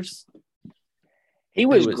graders. He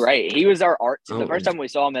was great. He was our art. The first time we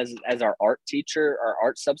saw him as our art teacher, our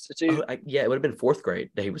art substitute. It would have been 4th grade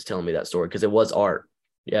that he was telling me that story, because it was art.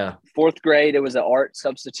 Yeah. 4th grade, it was an art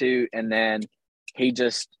substitute. And then he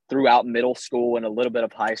just, throughout middle school and a little bit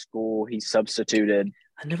of high school, he substituted.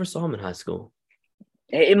 I never saw him in high school.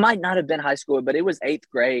 It might not have been high school, but it was 8th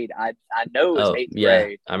grade. I know it was 8th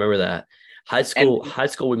grade. I remember that. High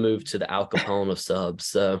school, we moved to the Al Capone of subs.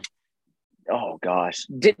 So, oh gosh,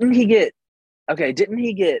 didn't he get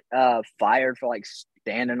fired for like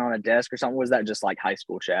standing on a desk or something? Was that just like high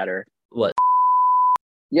school chatter? What?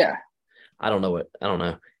 Yeah, I don't know.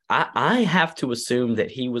 I have to assume that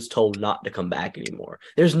he was told not to come back anymore.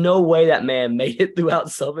 There's no way that man made it throughout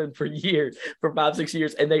subbing for 5-6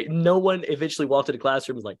 years, and no one eventually walked to the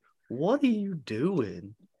classroom and was like, "What are you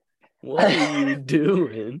doing? What are you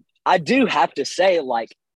doing?" I do have to say,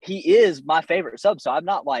 like, he is my favorite sub. So I'm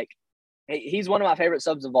not like, he's one of my favorite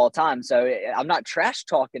subs of all time. So I'm not trash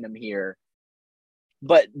talking him here,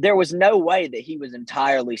 but there was no way that he was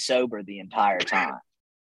entirely sober the entire time.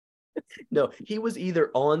 No, he was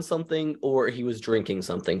either on something or he was drinking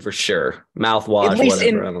something for sure. Mouthwash, at least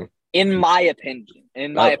whatever. In my opinion,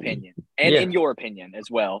 and in your opinion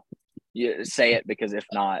as well. You say it, because if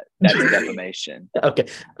not, that's defamation. Okay.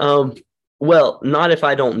 Well, not if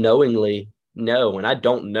I don't knowingly know, and I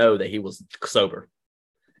don't know that he was sober.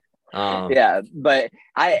 Yeah, but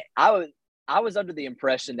I was under the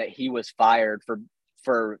impression that he was fired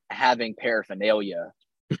for having paraphernalia.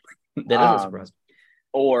 That doesn't surprise me.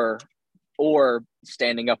 Or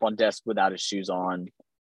standing up on desk without his shoes on.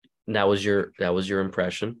 That was your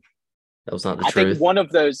impression. That was not the truth.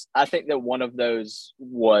 I think that one of those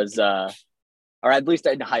was or at least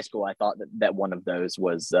in high school, I thought that one of those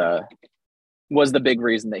was the big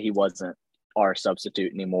reason that he wasn't our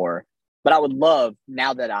substitute anymore. But I would love,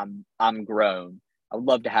 now that I'm grown, I would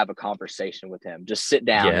love to have a conversation with him. Just sit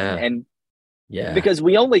down and because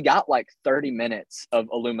we only got like 30 minutes of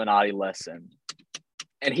Illuminati lesson,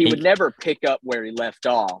 and he would never pick up where he left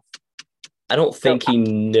off. I don't think I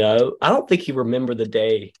don't think he remembered the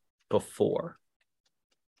day before.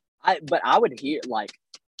 But I would hear, like,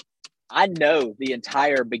 I know the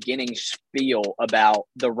entire beginning spiel about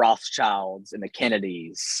the Rothschilds and the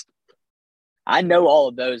Kennedys. I know all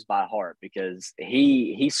of those by heart because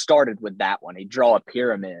he started with that one. He'd draw a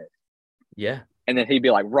pyramid. Yeah. And then he'd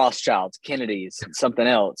be like Rothschilds, Kennedys, something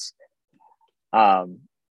else.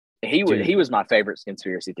 He was my favorite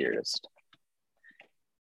conspiracy theorist.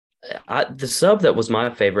 The sub that was my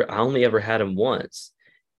favorite, I only ever had him once,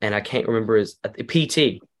 and I can't remember his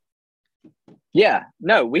PT. Yeah,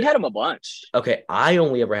 no, we had him a bunch. Okay, I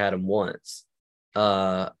only ever had him once,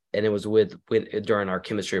 and it was with during our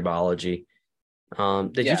chemistry or biology.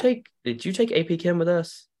 Did you take AP Chem with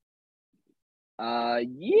us?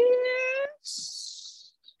 Yes.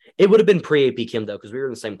 It would have been pre-AP Chem though, because we were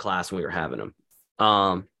in the same class when we were having him.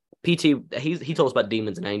 PT, he told us about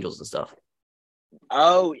demons and angels and stuff.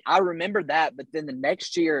 Oh, I remember that. But then the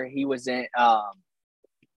next year he was in.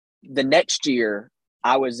 The next year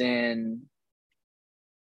I was in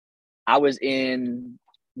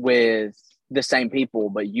with the same people,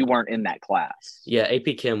 but you weren't in that class. Yeah,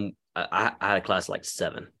 AP Chem. I had a class like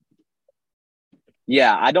 7.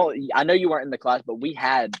 Yeah, I know you weren't in the class, but we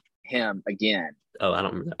had him again. Oh, I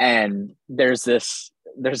don't remember that. And there's this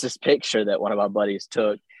picture that one of my buddies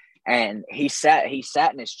took, and he sat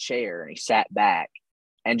in his chair and he sat back,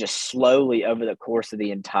 and just slowly over the course of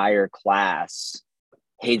the entire class,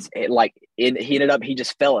 he just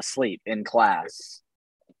fell asleep in class.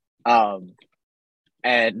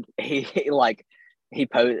 And he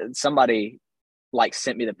posted, somebody like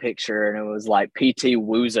sent me the picture, and it was like PT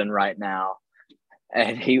woozing right now.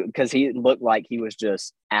 And because he looked like he was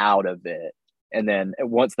just out of it. And then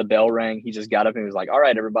once the bell rang, he just got up and he was like, all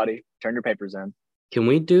right, everybody, turn your papers in. Can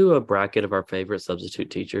we do a bracket of our favorite substitute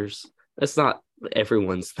teachers? That's not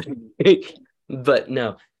everyone's thing, but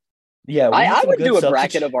no. Yeah, I would do a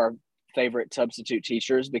bracket of our favorite substitute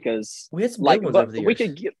teachers because we had some good ones over the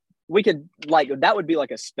years. We could like, that would be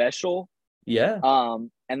like a special. Yeah.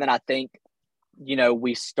 And then I think,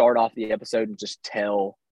 we start off the episode and just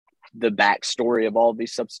tell the backstory of all of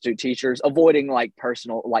these substitute teachers, avoiding like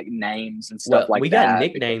personal like names and stuff like that. We got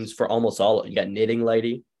nicknames for almost all of them. You got Knitting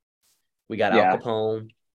Lady. We got Al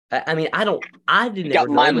Capone. I mean, I didn't ever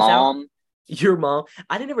know my mom. Your mom.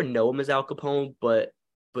 I didn't ever know him as Al Capone, but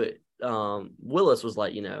Willis was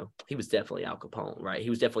like, he was definitely Al Capone, right? He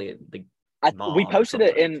was definitely we posted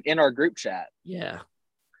it in our group chat. Yeah.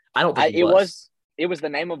 I don't think it was the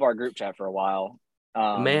name of our group chat for a while.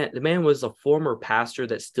 The man was a former pastor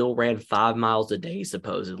that still ran 5 miles a day,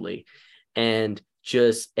 supposedly, and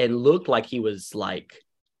looked like he was like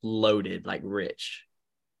loaded, like rich.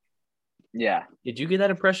 Yeah. Did you get that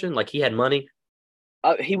impression? Like he had money?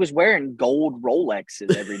 He was wearing gold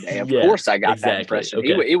Rolexes every day. Of course I got that impression.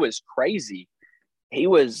 Okay. It was crazy. He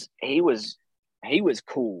was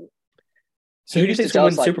cool. So who do you think is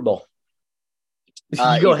going to win the Super Bowl?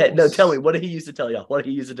 You go ahead. No, tell me. What did he used to tell y'all?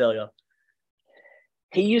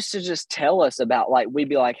 He used to just tell us about, like, we'd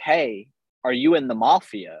be like, hey, are you in the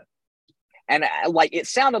mafia? And like, it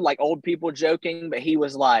sounded like old people joking, but he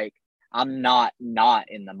was like, I'm not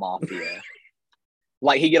in the mafia.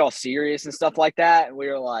 Like, he'd get all serious and stuff like that. And we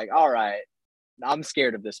were like, all right, I'm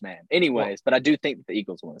scared of this man. Anyways, but I do think that the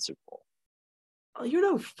Eagles win the Super Bowl. Oh, you're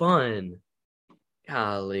no fun.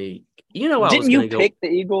 Golly. Didn't you pick the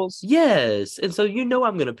Eagles? Yes. And so I'm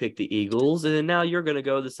going to pick the Eagles, and then now you're going to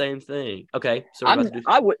go the same thing. Okay. So I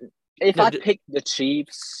picked the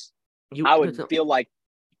Chiefs, I would feel like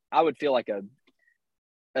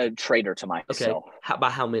a traitor to myself. Okay. By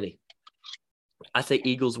how many? I say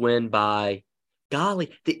Eagles win by,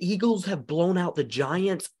 golly, the Eagles have blown out the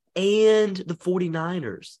Giants and the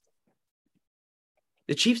 49ers.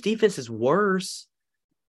 The Chiefs defense is worse.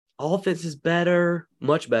 Offense is better,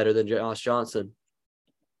 much better than Josh Johnson.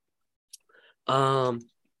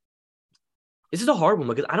 This is a hard one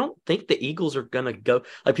because I don't think the Eagles are going to go.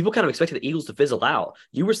 Like, people kind of expected the Eagles to fizzle out.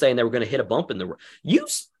 You were saying they were going to hit a bump in the –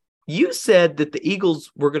 you said that the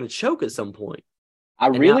Eagles were going to choke at some point. I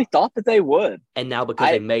really thought that they would. And now because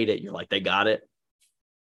they made it, you're like, they got it?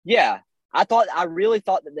 Yeah. I really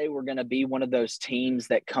thought that they were going to be one of those teams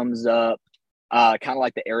that comes up kind of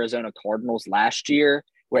like the Arizona Cardinals last year,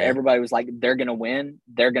 where everybody was like, they're going to win.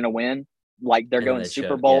 They're going to win. Like, they're going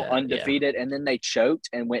Super Bowl undefeated. And then they choked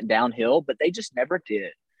and went downhill, but they just never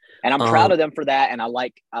did. And I'm proud of them for that. And I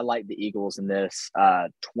like the Eagles in this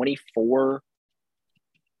 24-17.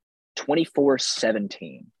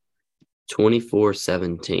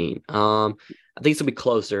 24-17. I think it's going to be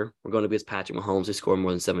closer. We're going to be as Patrick Mahomes. He scored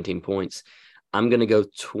more than 17 points. I'm going to go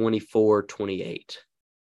 24-28.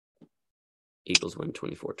 Eagles win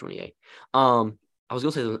 24-28. I was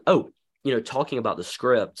going to say, talking about the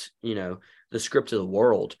script, the script of the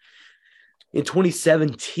world. In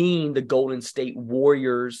 2017, the Golden State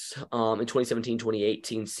Warriors, in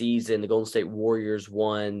 2017-2018 season, the Golden State Warriors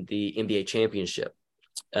won the NBA championship.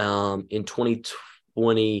 In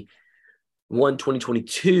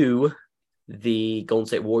 2022, the Golden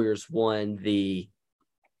State Warriors won the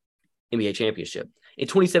NBA championship. In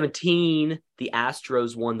 2017, the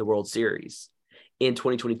Astros won the World Series. In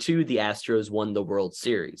 2022, the Astros won the World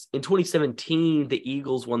Series. In 2017, the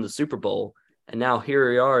Eagles won the Super Bowl. And now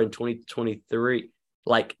here we are in 2023.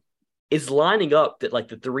 Like, it's lining up that, like,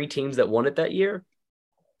 the three teams that won it that year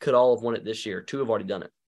could all have won it this year. Two have already done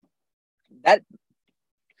it.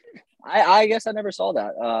 I guess I never saw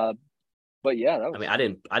that. But yeah, I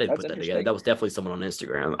didn't put that together. That was definitely someone on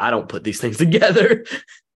Instagram. I don't put these things together.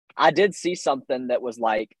 I did see something that was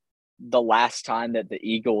like the last time that the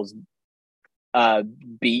Eagles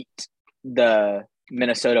beat the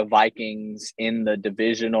Minnesota Vikings in the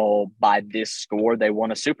divisional by this score, they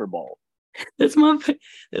won a Super Bowl. That's my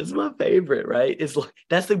favorite, right? It's like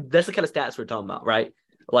that's the kind of stats we're talking about, right?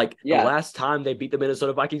 Like, the last time they beat the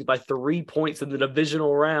Minnesota Vikings by 3 points in the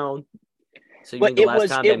divisional round. So you mean the last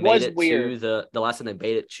time they made it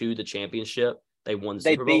to the championship, they won the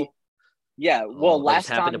Super Bowl? Yeah, well, last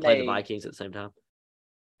time happened to play the Vikings at the same time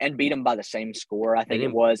and beat them by the same score. I think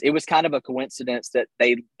it was kind of a coincidence that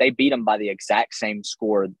they beat them by the exact same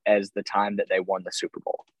score as the time that they won the Super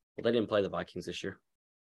Bowl. Well, they didn't play the Vikings this year.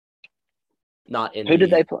 Not in. Who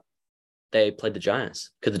did they play? They played the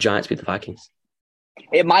Giants. Could the Giants beat the Vikings?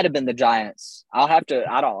 It might have been the Giants. I have to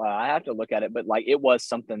look at it, but like, it was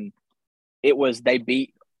something. It was they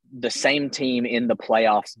beat the same team in the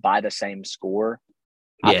playoffs by the same score.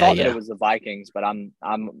 I thought that it was the Vikings, but I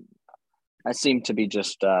seem to be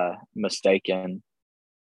just mistaken.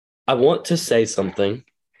 I want to say something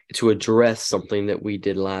to address something that we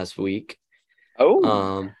did last week.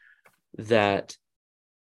 That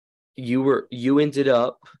you ended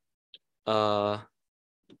up I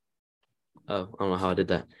don't know how I did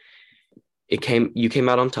that. You came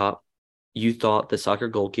out on top. You thought the soccer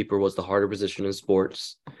goalkeeper was the harder position in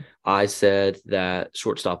sports. I said that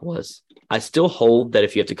shortstop was. I still hold that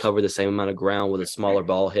if you have to cover the same amount of ground with a smaller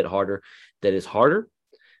ball hit harder, that is harder.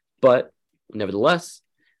 But nevertheless,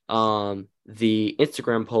 the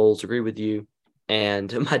Instagram polls agree with you.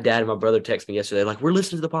 And my dad and my brother texted me yesterday, like, we're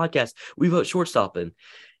listening to the podcast. We vote shortstop, and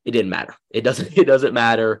it didn't matter. It doesn't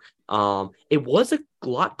matter. It was a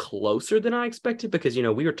lot closer than I expected because,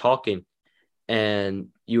 we were talking and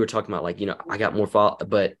you were talking about, like, I got more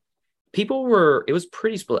but it was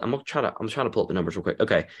pretty split. I'm trying to pull up the numbers real quick.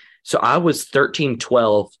 Okay. So I was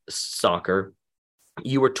 13-12 soccer.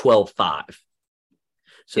 You were 12-5.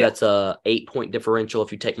 So that's a 8-point differential.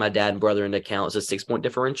 If you take my dad and brother into account, it's a 6-point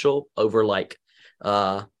differential over like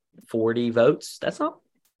 40 votes. That's not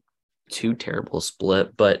too terrible a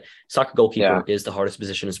split, but soccer goalkeeper is the hardest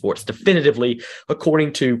position in sports, definitively,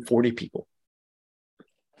 according to 40 people.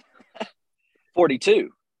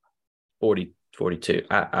 42. 42.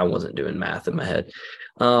 I wasn't doing math in my head.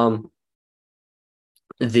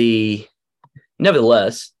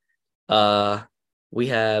 Nevertheless, we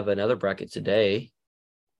have another bracket today.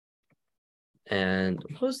 And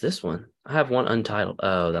what was this one? I have one untitled.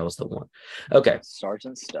 Oh, that was the one. Okay.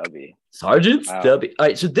 Sergeant Stubby. All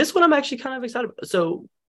right. So this one I'm actually kind of excited about. So,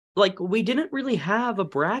 like, we didn't really have a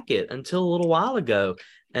bracket until a little while ago.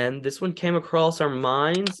 And this one came across our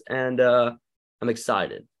minds, and I'm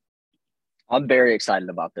excited. I'm very excited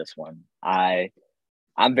about this one.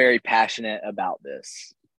 I'm very passionate about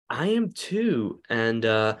this. I am too. And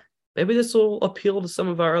maybe this will appeal to some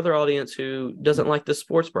of our other audience who doesn't like the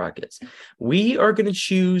sports brackets. We are going to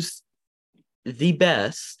choose the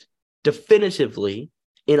best, definitively,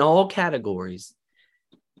 in all categories,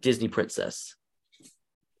 Disney princess.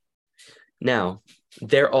 Now,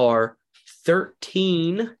 there are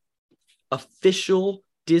 13 official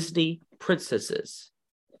Disney princesses.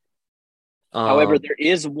 However, there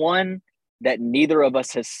is one that neither of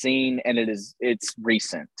us has seen, and it's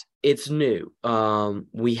recent. It's new.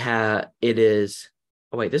 It is.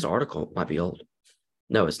 Oh wait, this article might be old.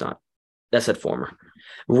 No, it's not. That said former.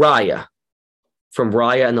 Raya from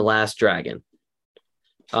Raya and the Last Dragon.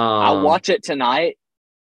 I'll watch it tonight,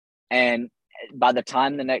 and by the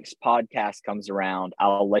time the next podcast comes around,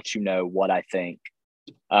 I'll let you know what I think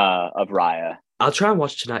of Raya. I'll try and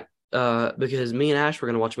watch tonight because me and Ash were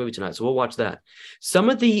going to watch a movie tonight, so we'll watch that. Some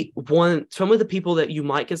of the people that you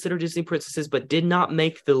might consider Disney princesses but did not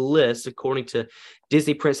make the list according to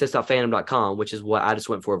DisneyPrincess.fandom.com, which is what I just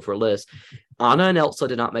went for a list. Anna and Elsa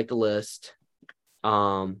did not make the list.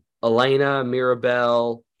 Elena,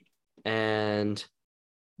 Mirabelle, and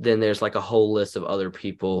then there's like a whole list of other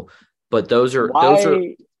people. But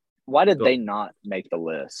why did they not make the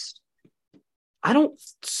list? I don't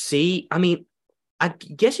see. I mean, I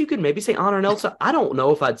guess you could maybe say Anna and Elsa. I don't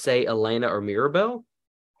know if I'd say Elena or Mirabelle.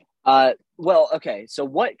 Well, okay. So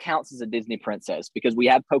what counts as a Disney princess? Because we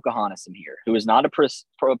have Pocahontas in here, who is not a princess.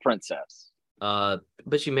 But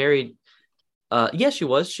she married. Yes, she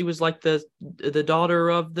was. She was like the daughter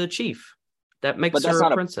of the chief. That makes her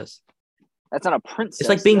a princess. That's not a princess. It's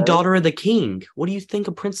like being daughter of the king. What do you think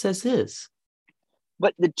a princess is?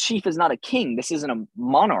 But the chief is not a king. This isn't a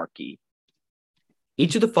monarchy.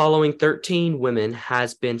 Each of the following 13 women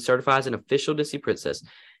has been certified as an official Disney princess.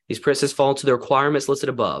 These princesses fall into the requirements listed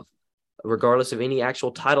above. Regardless of any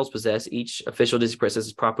actual titles possessed, each official Disney princess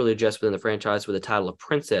is properly addressed within the franchise with the title of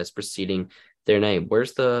princess preceding their name.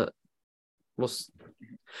 Where's the...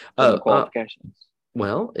 qualifications?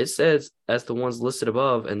 Well, it says as the ones listed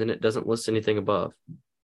above, and then it doesn't list anything above.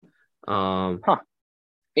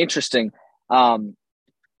 Interesting. I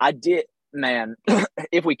did, man.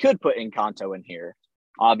 If we could put Encanto in here,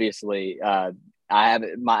 obviously, I have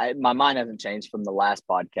my mind hasn't changed from the last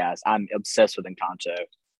podcast. I'm obsessed with Encanto,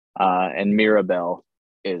 and Mirabelle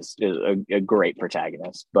is a great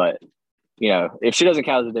protagonist. But if she doesn't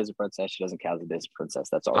count as a Disney princess, she doesn't count as a Disney princess.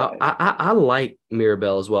 That's all right. I like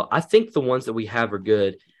Mirabelle as well. I think the ones that we have are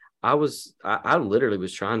good. I literally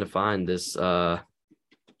was trying to find this thing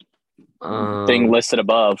listed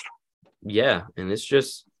above. Yeah, and it's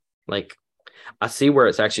just like I see where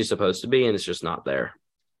it's actually supposed to be, and it's just not there.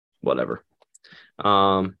 Whatever.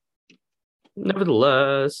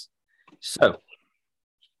 Nevertheless, so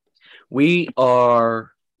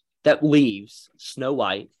that leaves Snow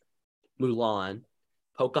White, Mulan,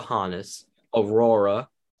 Pocahontas, Aurora,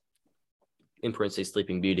 in parentheses,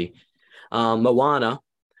 Sleeping Beauty, Moana,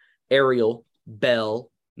 Ariel,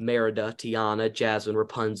 Belle, Merida, Tiana, Jasmine,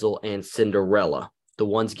 Rapunzel, and Cinderella. The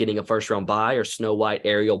ones getting a first round bye are Snow White,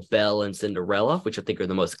 Ariel, Belle, and Cinderella, which I think are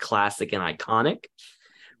the most classic and iconic.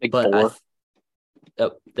 Big four.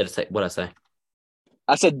 Did I say what I say?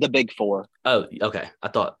 I said the big four. Oh, okay. I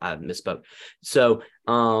thought I misspoke. So,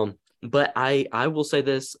 but I will say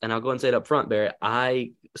this, and I'll go and say it up front, Barrett.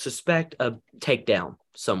 I suspect a takedown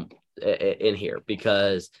in here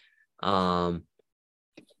because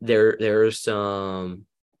there are some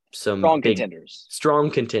strong contenders.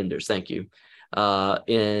 Strong contenders. Thank you.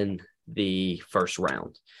 In the first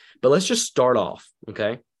round, but let's just start off.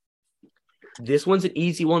 Okay, this one's an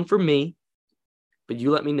easy one for me, but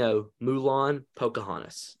you let me know. Mulan,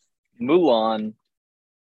 Pocahontas. Mulan.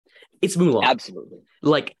 It's Mulan. Absolutely.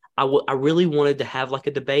 Like I really wanted to have like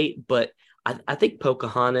a debate, but I think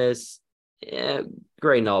Pocahontas,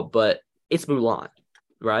 great and all, but it's Mulan,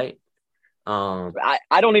 right?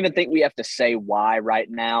 I don't even think we have to say why right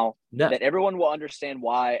now. No. That everyone will understand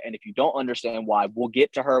why, and if you don't understand why, we'll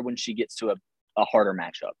get to her when she gets to a harder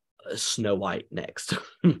matchup. Snow White next.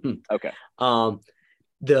 Okay.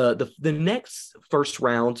 The next first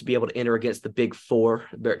round to be able to enter against the big four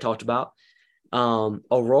Barrett talked about,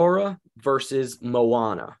 Aurora versus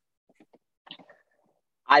Moana.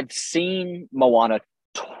 I've seen Moana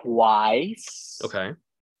twice. Okay.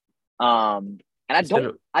 And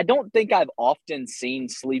I don't think I've often seen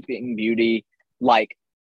Sleeping Beauty, but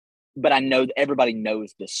I know that everybody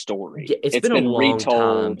knows the story. Yeah, it's been a long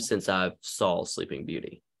time since I saw Sleeping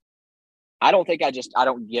Beauty. I don't think I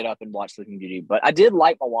don't get up and watch Sleeping Beauty, but I did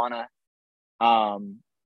like Moana.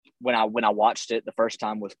 When I watched it, the first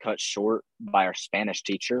time was cut short by our Spanish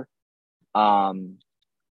teacher. However,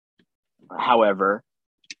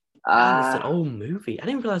 it's an old movie. I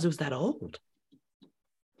didn't realize it was that old.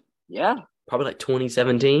 Yeah, probably like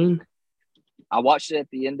 2017. I watched it at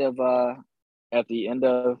the end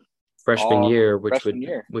of freshman year, which would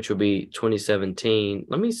be 2017.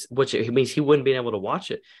 Which it means he wouldn't be able to watch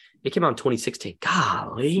it. It came out in 2016.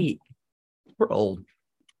 Golly. We're old.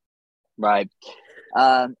 Right.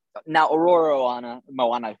 Now, Aurora,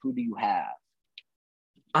 Moana, who do you have?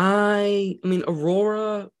 I mean,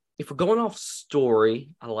 Aurora, if we're going off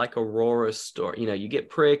story, I like Aurora's story. You know, you get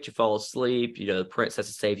pricked, you fall asleep, you know, the princess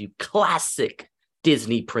to save you. Classic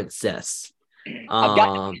Disney princess. I've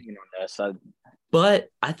got an opinion on this. But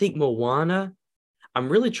I think Moana, I'm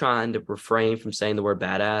really trying to refrain from saying the word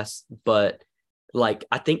badass, but like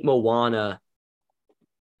I think Moana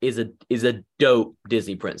is a dope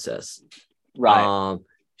Disney princess. Right.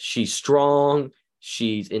 She's strong,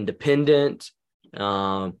 she's independent,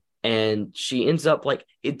 and she ends up like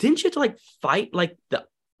didn't she have to like fight like the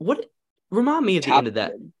what remind me of the end of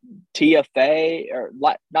that TFA or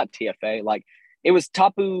like not TFA, like it was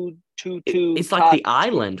Tapu Tutu. It's like the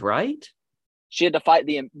island, right? She had to fight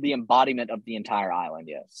the embodiment of the entire island,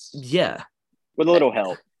 yes. Yeah. With a little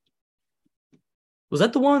help. Was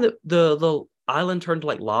that the one that the island turned to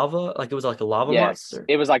like lava? Like it was like a lava monster?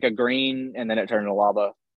 It was like a green and then it turned to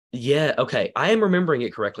lava. Yeah, okay. I am remembering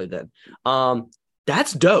it correctly then.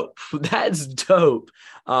 That's dope. That's dope.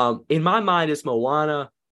 In my mind, it's Moana.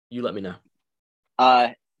 You let me know.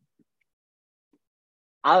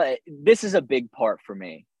 This is a big part for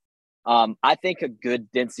me. I think a good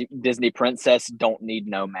Disney princess don't need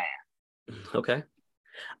no man. Okay.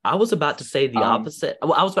 I was about to say the opposite.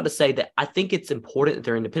 Well, I was about to say that I think it's important that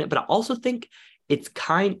they're independent, but I also think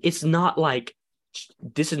it's not like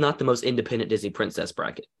this is not the most independent Disney princess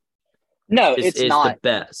bracket. No, it's not the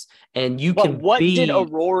best. And you but can what be did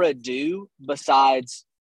Aurora do besides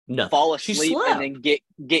nothing. Fall asleep and then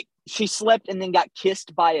get she slept and then got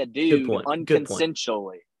kissed by a dude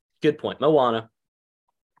unconsensually. Good point. Moana.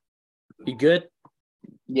 You good?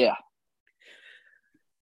 Yeah.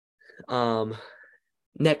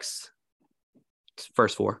 Next,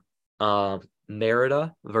 first four.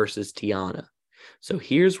 Merida versus Tiana. So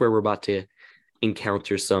here's where we're about to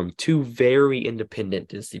encounter two very independent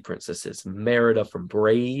Disney princesses. Merida from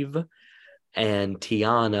Brave and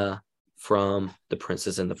Tiana from The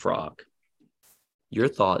Princess and the Frog. Your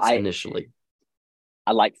thoughts initially?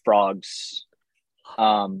 I like frogs.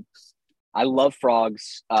 I love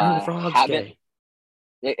frogs. Turn the frogs gay.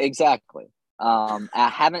 Exactly. I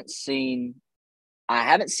haven't seen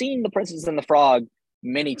The Princess and the Frog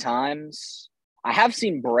many times. I have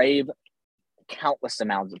seen Brave countless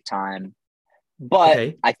amounts of time, but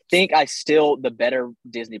okay. I think the better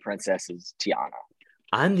Disney princess is Tiana.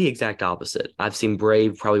 I'm the exact opposite. I've seen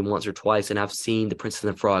Brave probably once or twice, and I've seen The Princess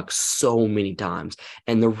and the Frog so many times.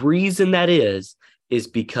 And the reason that is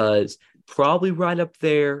because probably right up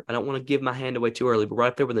there, I don't want to give my hand away too early, but right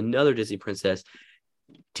up there with another Disney princess,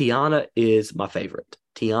 Tiana is my favorite.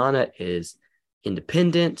 Tiana is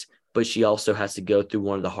independent, but she also has to go through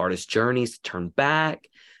one of the hardest journeys to turn back.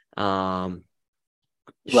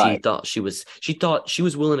 She thought she was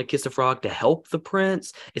willing to kiss a frog to help the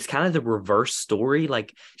prince. It's kind of the reverse story.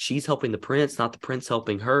 Like she's helping the prince, not the prince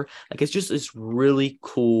helping her. Like it's just this really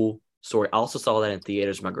cool story. I also saw that in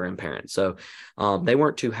theaters with my grandparents. So they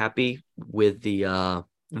weren't too happy with the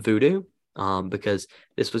voodoo because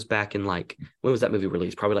this was back in like, when was that movie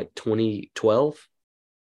released? Probably like 2012.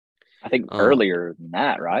 I think earlier than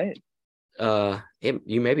that, right?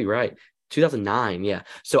 You may be right. 2009, yeah.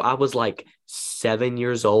 So I was like 7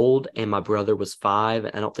 years old and my brother was 5. I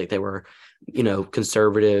don't think they were,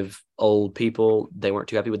 conservative old people. They weren't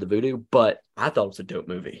too happy with the voodoo, but I thought it was a dope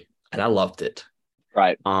movie and I loved it.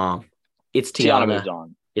 Right. It's Tiana. Moves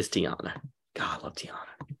on. It's Tiana. God, I love Tiana.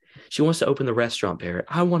 She wants to open the restaurant, Barrett.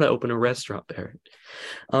 I want to open a restaurant, Barrett.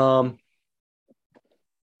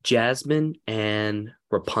 Jasmine and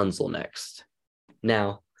Rapunzel next.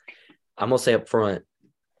 Now, I'm going to say up front,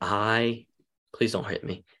 please don't hit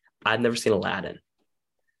me. I've never seen Aladdin.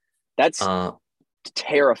 That's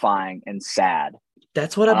terrifying and sad.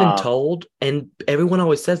 That's what I've been told. And everyone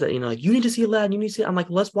always says that, like, you need to see Aladdin. You need to see it. I'm like,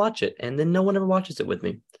 let's watch it. And then no one ever watches it with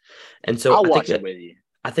me. And so I'll watch it with you.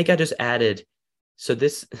 I think I just added. So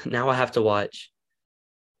now I have to watch.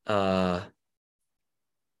 What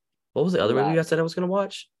was the other movie I said I was going to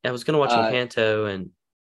watch? I was going to watch Encanto and.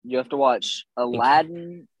 You have to watch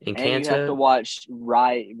Aladdin and you have to watch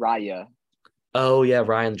Raya. Oh yeah,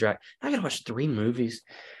 Raya and the Dragon. I gotta watch 3 movies.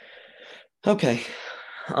 Okay.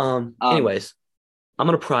 Anyways, I'm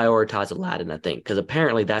gonna prioritize Aladdin, I think, because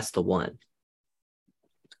apparently that's the one.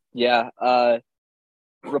 Yeah.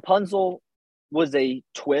 Rapunzel was a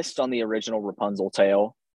twist on the original Rapunzel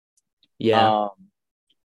tale. Yeah.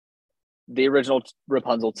 The original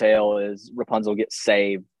Rapunzel tale is Rapunzel gets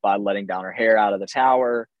saved by letting down her hair out of the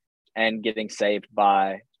tower and getting saved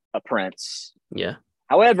by a prince. Yeah.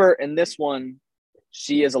 However, in this one,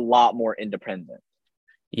 she is a lot more independent.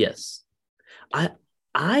 Yes. I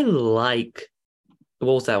I like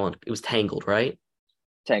what was that one? It was Tangled, right?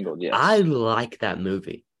 Tangled, I yes. like that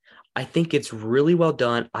movie. I think it's really well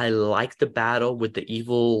done. I like the battle with the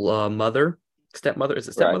evil mother, stepmother. Is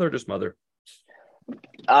it Right. stepmother or just mother?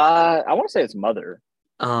 I want to say it's Mother.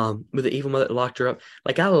 With the evil mother that locked her up.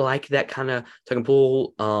 Like I like that kind of tug and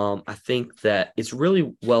pull. I think that it's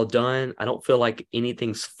really well done. I don't feel like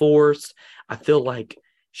anything's forced. I feel like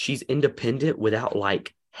she's independent without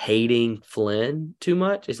like hating Flynn too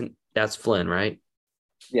much. Isn't that's Flynn, right?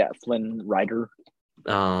 Yeah, Flynn Rider.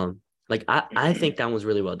 Like I think that one's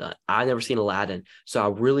really well done. I've never seen Aladdin, so I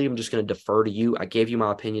really am just going to defer to you. I gave you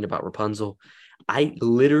my opinion about Rapunzel. I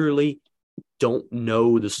literally don't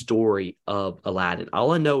know the story of Aladdin.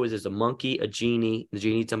 All I know is there's a monkey, a genie, the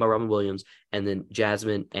genie done by Robin Williams, and then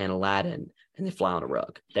Jasmine and Aladdin, and they fly on a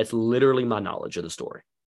rug. That's literally my knowledge of the story.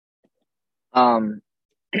 Um,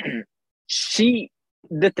 she.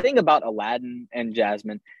 The thing about Aladdin and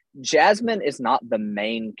Jasmine, Jasmine is not the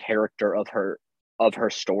main character of her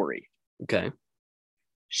story. Okay.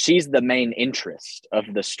 She's the main interest of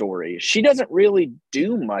the story. She doesn't really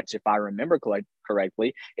do much, if I remember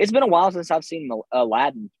correctly. It's been a while since I've seen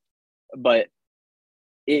Aladdin, but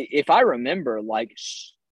if I remember, like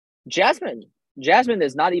Jasmine, Jasmine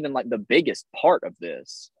is not even like the biggest part of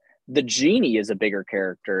this. The genie is a bigger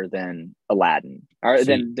character than Aladdin or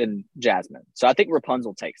So than Jasmine. So I think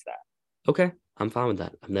Rapunzel takes that. okay, I'm fine with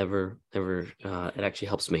that. I've never. It actually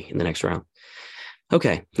helps me in the next round.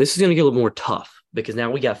 Okay, this is going to get a little more tough because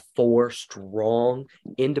now we got four strong,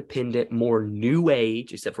 independent, more new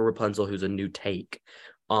age, except for Rapunzel, who's a new take,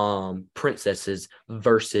 princesses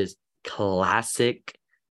versus classic,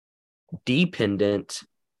 dependent,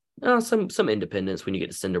 some independence when you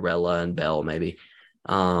get to Cinderella and Belle, maybe.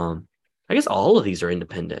 I guess all of these are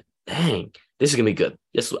independent. Dang, this is gonna be good.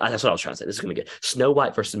 That's what I was trying to say. This is gonna be good. Snow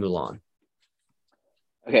White versus Mulan.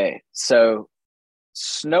 Okay, so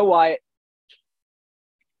Snow White,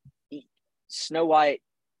 Snow White,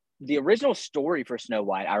 the original story for Snow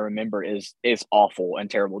White, I remember is awful and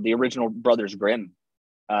terrible. The original Brothers Grimm,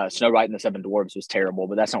 Snow White and the Seven Dwarfs was terrible,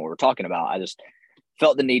 but that's not what we're talking about. I just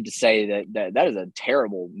felt the need to say that is a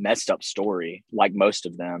terrible, messed up story, like most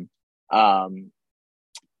of them. Um,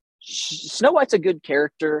 Snow White's a good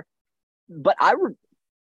character, but I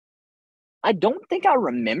don't think I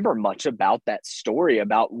remember much about that story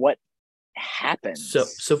about what happens.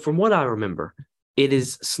 So from what I remember, it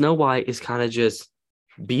is Snow White is kind of just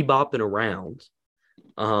bebopping around.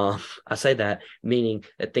 I say that meaning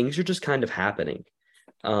that things are just kind of happening.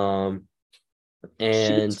 Um, She gets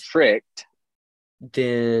and tricked.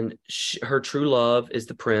 then her true love is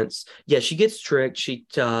the prince. Yeah, she gets tricked. She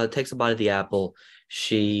takes a bite of the apple.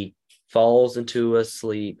 She falls into a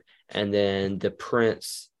sleep, and then the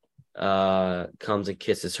prince comes and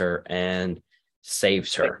kisses her and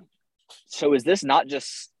saves Wait, her. so is this not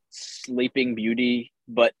just Sleeping Beauty,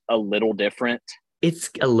 but a little different?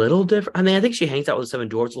 It's a little different. I mean, I think she hangs out with the seven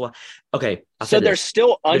dwarfs a lot. Okay, I'll say So there's this.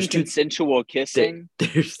 still There's two. unconsensual kissing.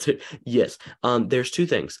 There's two, yes. There's two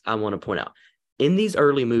things I want to point out in these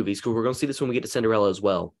early movies because we're going to see this when we get to Cinderella as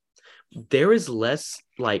well. There is less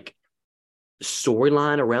like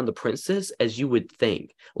storyline around the princess as you would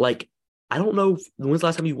think. Like, I don't know when's the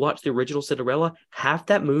last time you watched the original Cinderella. Half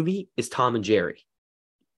that movie is Tom and Jerry.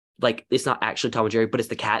 Like, it's not actually Tom and Jerry, but it's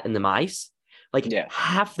the cat and the mice. Like, Yeah,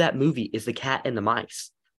 half that movie is the cat and the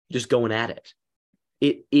mice just going at it.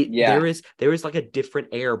 It yeah. there is like a different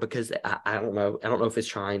air because I don't know. I don't know if it's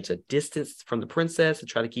trying to distance from the princess and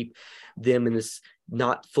try to keep them in this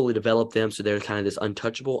not fully develop them so they're kind of this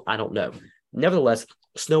untouchable. I don't know. Nevertheless,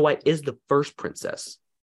 Snow White is the first princess.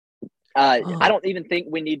 I Oh, don't even think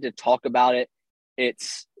we need to talk about it.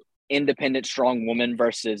 It's independent, strong woman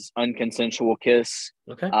versus unconsensual kiss.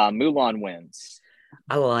 okay. Mulan wins.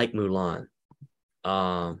 I like Mulan.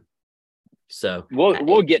 Um, so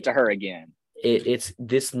We'll get to her again. it's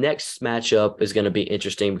this next matchup is going to be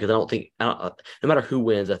interesting because I don't no matter who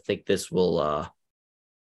wins, I think this will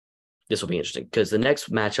be interesting because the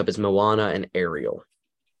next matchup is Moana and Ariel.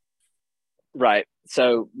 Right.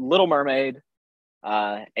 So Little Mermaid,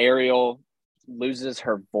 Ariel loses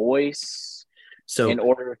her voice So in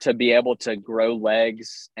order to be able to grow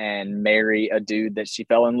legs and marry a dude that she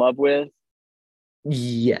fell in love with.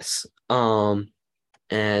 yes,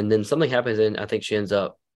 and then something happens and I think she ends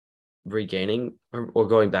up regaining or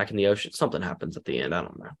going back in the ocean. Something happens at the end. I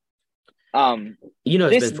don't know. Um, It's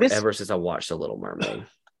this been this forever since I watched The Little Mermaid.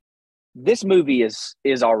 this movie is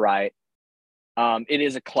all right. It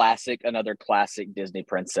is a classic, another classic Disney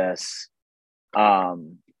princess.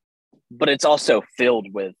 But it's also filled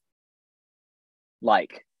with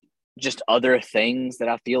like just other things that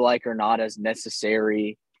I feel like are not as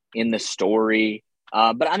necessary in the story.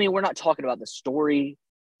 But I mean, we're not talking about the story,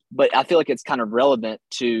 but I feel like it's kind of relevant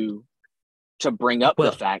to bring up the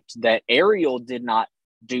Well, fact that Ariel did not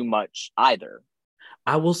do much either.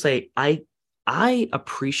 I will say I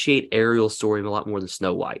appreciate Ariel's story a lot more than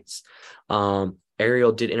Snow White's.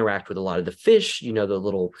 Ariel did interact with a lot of the fish, the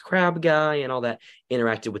little crab guy and all that,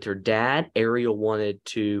 interacted with her dad. Ariel wanted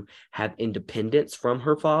to have independence from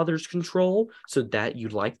her father's control, so that you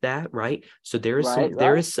like that, right? So there is Right, some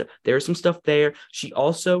right. there is some stuff there. She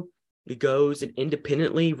also goes and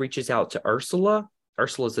independently reaches out to Ursula.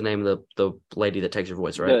 Ursula is the name of the lady that takes her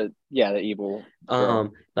voice, right? The evil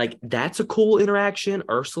girl. Like that's a cool interaction.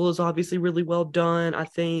 Ursula is obviously really well done, I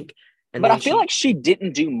think. And But I then feel like she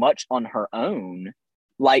didn't do much on her own.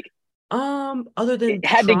 Like other than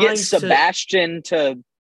had to get trying to Sebastian to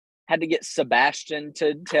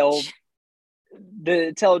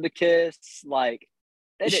tell her to kiss. Like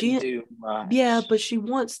they didn't she do yeah, much. but she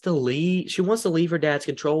wants to leave. She wants to leave her dad's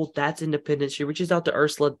control. That's independence. She reaches out to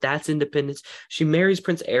Ursula. That's independence. She marries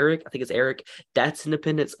Prince Eric. I think it's Eric. That's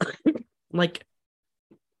independence. Like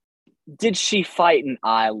Did she fight an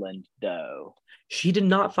island though? she did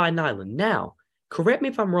not find an island. Now, correct me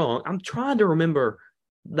if I'm wrong. I'm trying to remember.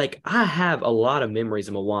 Like I have a lot of memories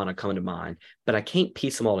of Moana coming to mind, but I can't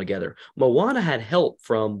piece them all together. Moana had help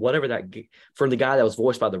from from the guy that was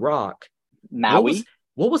voiced by The Rock. What was Maui?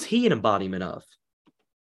 what was he an embodiment of?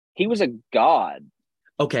 He was a god.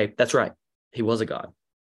 Okay, that's right. He was a god,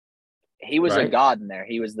 He was a right? god in there.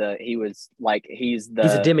 He's He's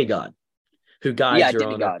a the demigod who guides yeah, her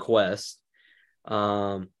on her demigod. quest.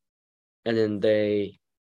 Um, and then they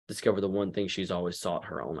discover the one thing she's always sought,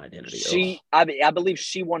 her own identity. Ugh. I believe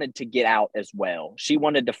she wanted to get out as well. She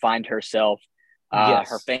wanted to find herself. Her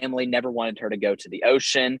Yes. family never wanted her to go to the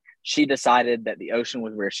ocean. She decided that the ocean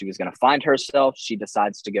was where she was going to find herself. She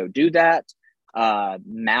decides to go do that.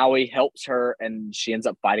 Maui helps her, and she ends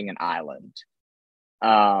up fighting an island.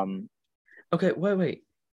 Um, Okay, wait.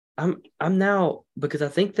 I'm now because I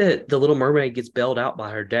think that the Little Mermaid gets bailed out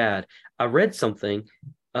by her dad. I read something.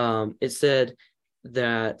 It said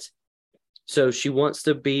that so she wants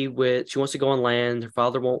to go on land. Her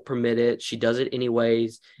father won't permit it. She does it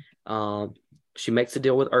anyways. Um, she makes a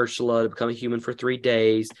deal with Ursula to become a human for 3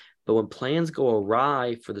 days. But when plans go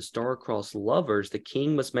awry for the star-crossed lovers, the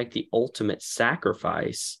king must make the ultimate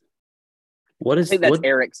sacrifice. What I is think that's what?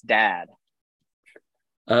 Eric's dad.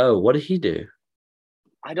 Oh, what did he do?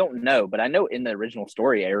 I don't know, but I know in the original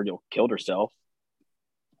story, Ariel killed herself.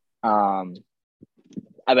 Um,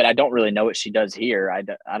 but I don't really know what she does here.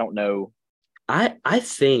 I don't know. I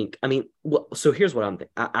think I mean well, so here's what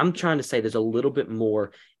I'm trying to say. There's a little bit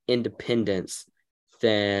more independence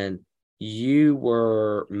than you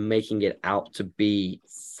were making it out to be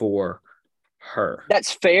for her.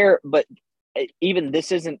 That's fair, but even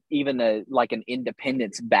this isn't even a like an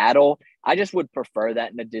independence battle. I just would prefer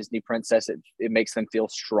that in a Disney princess. It makes them feel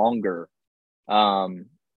stronger. Um,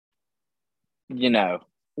 you know,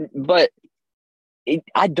 but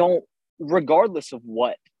I don't. Regardless of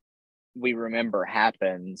what we remember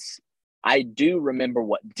happens, I do remember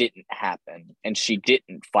what didn't happen, and she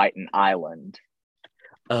didn't fight an island.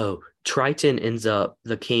 Oh, Triton ends up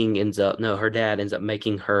the king ends up no, her dad ends up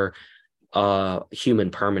making her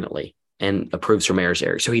human permanently and approves her marriage to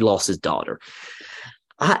Eric. So he lost his daughter.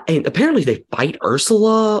 And apparently they fight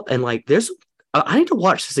Ursula and like there's I need to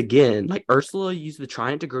watch this again. Like Ursula uses the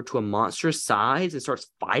trident to grow to a monstrous size and starts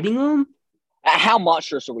fighting them. How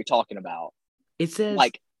monstrous are we talking about? It says,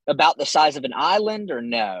 Like about the size of an island, or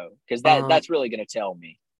no? Because um, that's really going to tell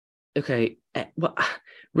me. okay, well,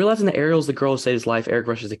 realizing that Ariel's the girl who saved his life, Eric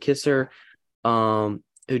rushes to kiss her,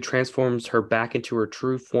 who transforms her back into her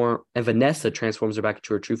true form, and Vanessa transforms her back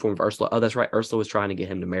into her true form of Ursula. Oh, that's right. Ursula was trying to get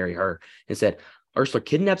him to marry her and said, Ursula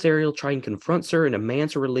kidnaps Ariel, Triton confronts her and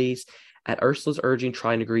demands her release. At Ursula's urging,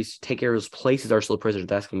 Triton agrees to take Ariel's place as Ursula prisoner.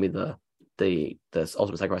 That's going to be the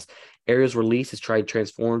ultimate sacrifice. Ariel's release is Triton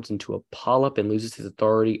transforms into a polyp and loses his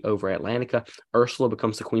authority over Atlantica. Ursula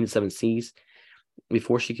becomes the queen of seven seas.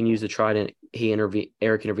 Before she can use the trident,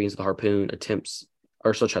 Eric intervenes with a harpoon, attempts.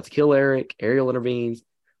 Ursula tries to kill Eric. Ariel intervenes.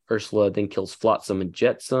 Ursula then kills Flotsam and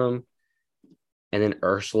Jetsam. And then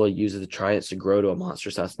Ursula uses the trident to grow to a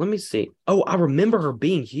monster size. Let me see. Oh, I remember her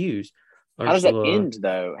being huge. How does that Ursula. end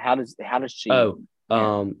though? How does she Oh,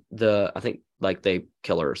 end? I think like they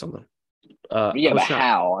kill her or something. I Yeah, was but trying.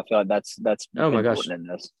 how? I feel like that's Oh my gosh! important in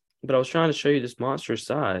this. But I was trying to show you this monster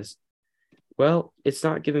size. Well, it's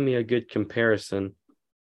not giving me a good comparison.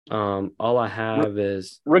 All I have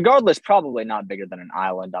is Regardless, probably not bigger than an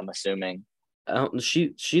island. I'm assuming.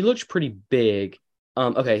 she looks pretty big.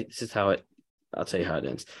 Okay, this is how it. I'll tell you how it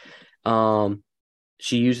ends. Um,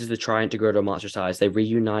 she uses the trident to grow to a monster size. They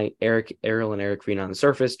reunite. Ariel and Eric reunite on the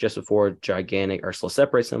surface just before gigantic Ursula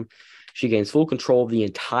separates them. She gains full control of the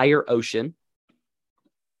entire ocean,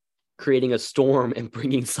 creating a storm and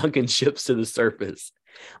bringing sunken ships to the surface.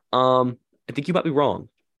 I think you might be wrong.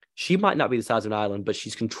 She might not be the size of an island, but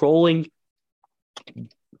she's controlling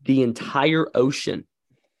the entire ocean.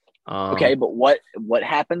 Okay, but what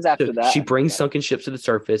happens after that? She brings sunken ships to the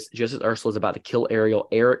surface just as Ursula is about to kill Ariel.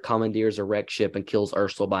 Eric commandeers a wrecked ship and kills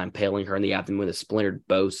Ursula by impaling her in the abdomen with a splintered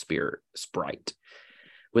bow spear sprite.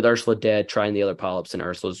 With Ursula dead, trying the other polyps in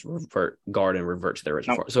Ursula's garden revert to their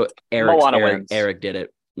original form. So Eric did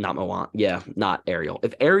it, not Moana. Yeah, not Ariel.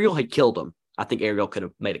 If Ariel had killed him, I think Ariel could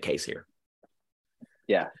have made a case here.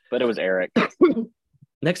 Yeah, but it was Eric.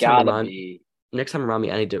 Next time, remind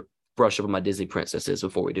me, I need to brush up on my Disney princesses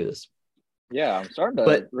before we do this. Yeah, I'm starting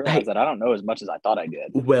to realize that I don't know as much as I thought I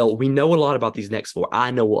did. Well, we know a lot about these next four.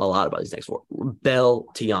 I know a lot about these next four. Belle,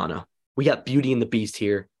 Tiana. We got Beauty and the Beast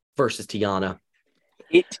here versus Tiana.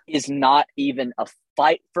 It is not even a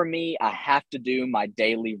fight for me. I have to do my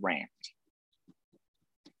daily rant.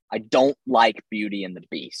 I don't like Beauty and the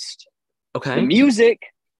Beast. Okay. The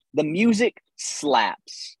music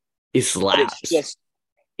slaps. It slaps.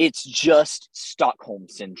 It's just Stockholm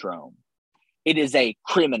syndrome. It is a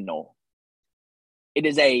criminal. It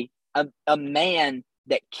is a man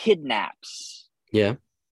that kidnaps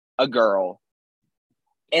a girl,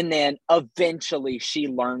 and then eventually she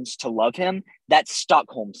learns to love him. That's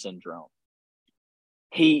Stockholm syndrome.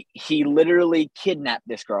 He literally kidnapped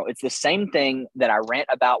this girl. It's the same thing that I rant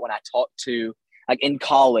about when I talk to, like, in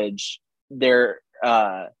college.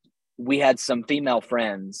 We had some female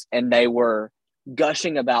friends, and they were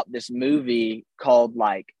gushing about this movie called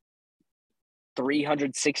like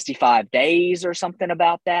 365 Days or something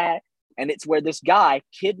about that. And it's where this guy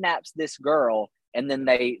kidnaps this girl, and then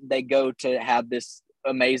they go to have this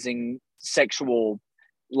amazing sexual,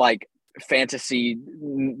 like, fantasy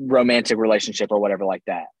romantic relationship or whatever like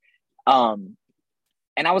that. And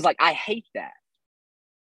I was like, I hate that.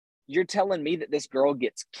 You're telling me that this girl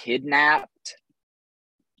gets kidnapped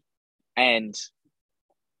and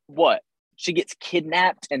what? She gets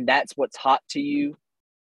kidnapped and that's what's hot to you?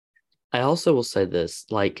 I also will say this,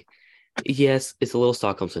 like, yes, it's a little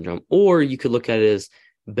Stockholm syndrome, or you could look at it as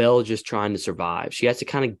Belle just trying to survive. She has to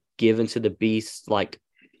kind of give into the beast, like,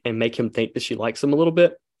 and make him think that she likes him a little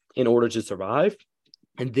bit in order to survive.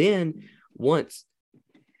 And then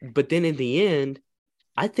but then in the end,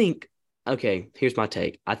 I think, okay, here's my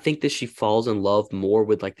take. I think that she falls in love more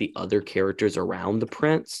with, like, the other characters around the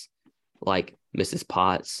prince, like Mrs.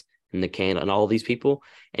 Potts and the can and all these people,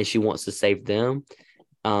 and she wants to save them.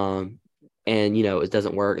 And it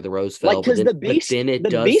doesn't work. The rose fell. Like, because the beast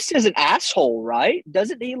is an asshole, right?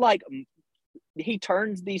 Doesn't he, like, he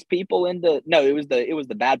turns these people into? No, it was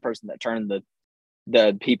the bad person that turned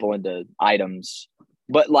the people into items.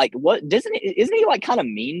 But, like, what isn't he like kind of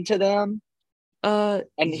mean to them?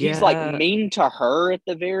 And he's like mean to her at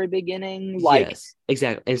the very beginning. Like, yes,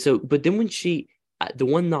 exactly. And so, but then when the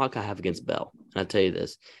one knock I have against Belle, and I'll tell you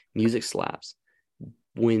this, music slaps.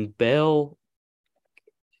 When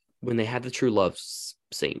they have the true love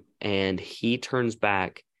scene and he turns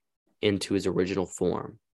back into his original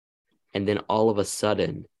form, and then all of a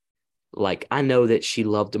sudden, like, I know that she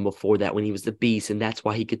loved him before that when he was the beast, and that's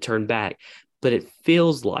why he could turn back. But it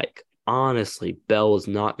feels like, honestly, Belle is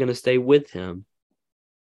not going to stay with him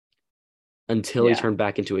until he turned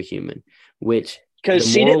back into a human, which because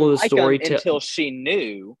she didn't like him until she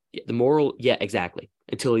knew. Exactly.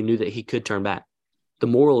 Until he knew that he could turn back. The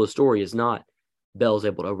moral of the story is not Belle's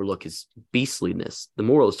able to overlook his beastliness. The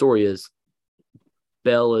moral of the story is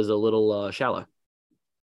Belle is a little shallow.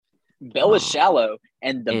 Belle is shallow,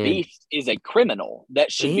 and the beast is a criminal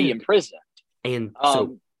that should be imprisoned. And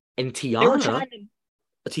Tiana,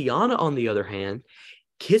 on the other hand,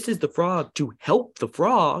 kisses the frog to help the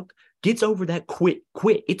frog, gets over that quit.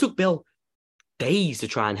 It took Belle days to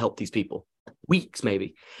try and help these people, weeks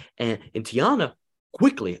maybe. And Tiana,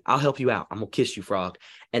 quickly, I'll help you out. I'm going to kiss you, frog.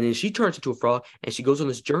 And then she turns into a frog, and she goes on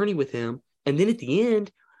this journey with him. And then at the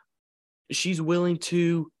end, she's willing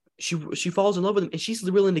to, she falls in love with him, and she's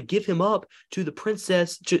willing to give him up to the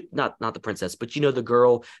princess, not the princess, but the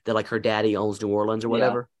girl that, like, her daddy owns New Orleans or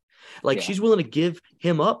whatever. She's willing to give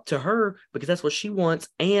him up to her because that's what she wants,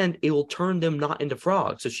 and it will turn them not into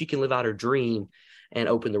frogs, so she can live out her dream and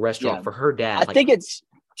open the restaurant for her dad. I think it's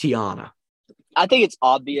Tiana. I think it's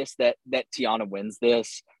obvious that Tiana wins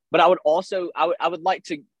this, but I would also I would like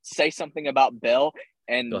to say something about Belle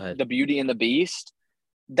and the Beauty and the Beast.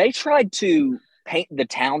 They tried to paint the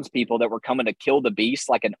townspeople that were coming to kill the beast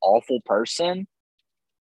like an awful person.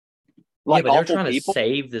 Like, but they were awful trying people. to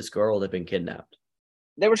save this girl that had been kidnapped.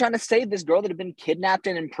 They were trying to save this girl that had been kidnapped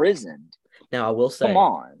and imprisoned. Now, I will say, come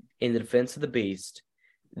on. In the defense of the beast,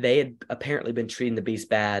 they had apparently been treating the beast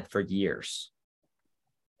bad for years.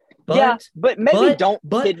 But maybe don't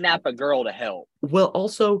kidnap a girl to help. Well,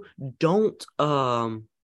 also don't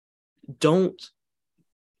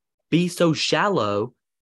be so shallow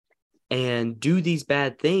and do these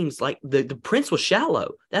bad things. Like the prince was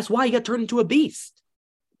shallow. That's why he got turned into a beast.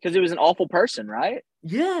 Because he was an awful person, right?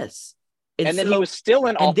 Yes. And then he was still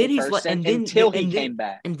an awful person until he came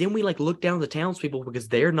back. And then we look down at the townspeople because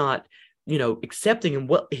they're not, accepting him.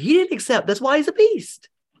 Well, he didn't accept. That's why he's a beast.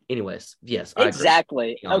 Anyways, yes,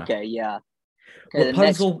 exactly. I agree. Okay, yeah.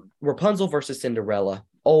 Rapunzel versus Cinderella.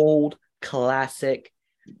 Old, classic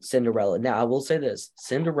Cinderella. Now, I will say this.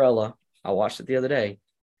 Cinderella, I watched it the other day.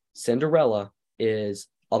 Cinderella is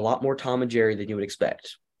a lot more Tom and Jerry than you would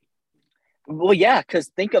expect. Well, yeah,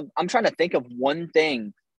 because I'm trying to think of one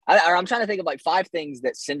thing. I'm trying to think of like 5 things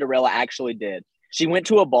that Cinderella actually did. She went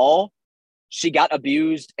to a ball, she got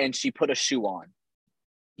abused, and she put a shoe on.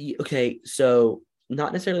 Okay, so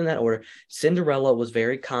not necessarily in that order. Cinderella was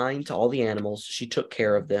very kind to all the animals. She took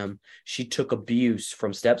care of them. She took abuse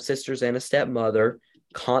from stepsisters and a stepmother,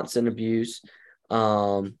 constant abuse,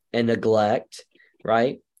 and neglect,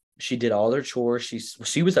 right? She did all their chores.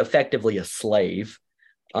 She was effectively a slave.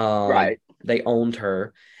 Right. They owned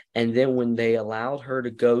her. And then when they allowed her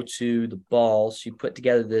to go to the ball, she put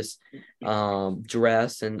together this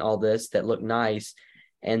dress and all this that looked nice.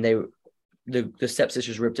 And the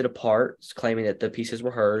stepsisters ripped it apart, claiming that the pieces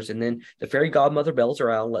were hers. And then the fairy godmother bails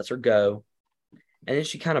her out and lets her go. And then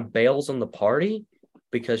she kind of bails on the party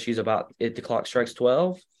because the clock strikes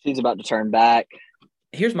 12. She's about to turn back.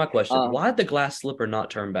 Here's my question. Why did the glass slipper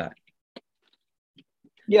not turn back?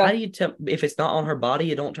 Yeah. How do you tell if it's not on her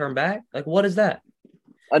body, it don't turn back? Like, what is that?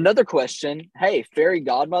 Another question. Hey, fairy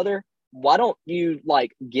godmother, why don't you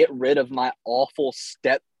get rid of my awful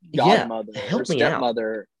step godmother help me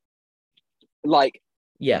stepmother?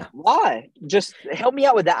 Yeah. Why? Just help me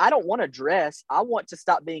out with that. I don't want to dress. I want to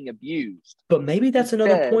stop being abused. But maybe that's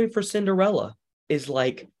another point for Cinderella. Is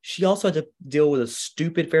she also had to deal with a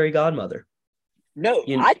stupid fairy godmother. No,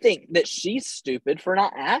 I think that she's stupid for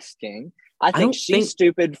not asking. I think she's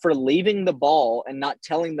stupid for leaving the ball and not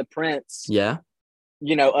telling the prince. Yeah.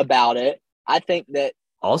 About it. I think that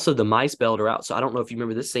also the mice bailed her out. So I don't know if you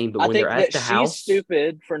remember this scene, but when they're at the house, she's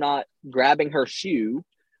stupid for not grabbing her shoe.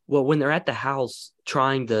 Well, when they're at the house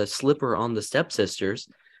trying to slip her on the stepsisters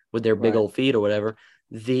with their big old feet or whatever,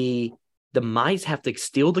 the mice have to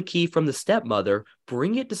steal the key from the stepmother,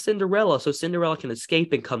 bring it to Cinderella so Cinderella can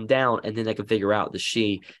escape and come down, and then they can figure out that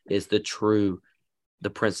she is the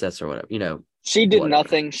princess or whatever. She did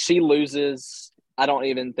nothing. She loses. I don't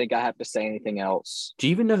even think I have to say anything else. Do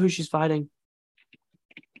you even know who she's fighting?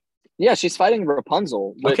 Yeah, she's fighting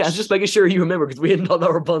Rapunzel. Okay, I was just making sure you remember because we didn't talk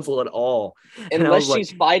about Rapunzel at all. Unless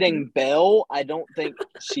she's fighting Belle, I don't think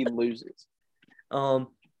she loses. I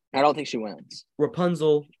don't think she wins.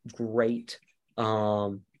 Rapunzel, great.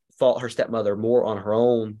 Fought her stepmother more on her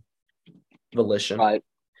own volition. Right.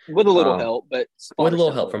 With a little help, but with a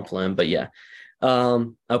little help from Flynn, but yeah.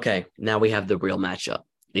 Okay, now we have the real matchup.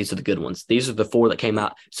 These are the good ones. These are the 4 that came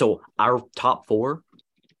out. So our top 4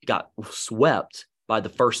 got swept by the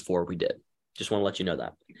first 4 we did. Just want to let you know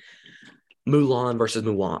that. Mulan versus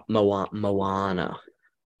Moana.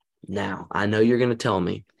 Now, I know you're going to tell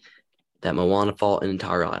me that Moana fought an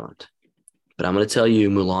entire island. But I'm going to tell you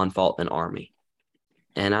Mulan fought an army.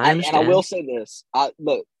 And I understand. And I will say this.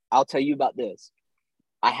 Look, I'll tell you about this.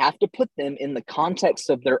 I have to put them in the context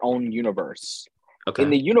of their own universe. Okay.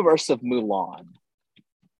 In the universe of Mulan,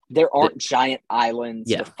 there aren't giant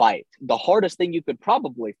islands to fight. The hardest thing you could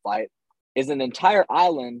probably fight is an entire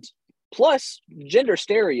island plus gender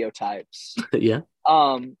stereotypes. Yeah.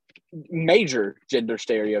 Major gender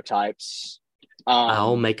stereotypes.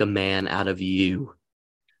 I'll make a man out of you.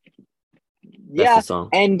 That's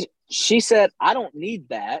and she said, I don't need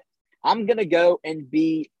that. I'm going to go and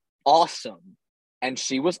be awesome. And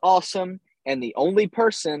she was awesome. And the only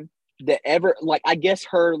person that ever, I guess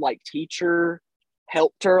her, teacher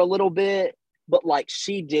helped her a little bit, but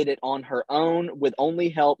she did it on her own with only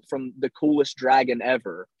help from the coolest dragon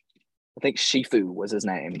ever. I think Shifu was his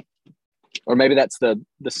name. Or maybe that's the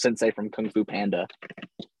sensei from Kung Fu Panda.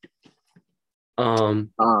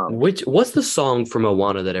 What's the song from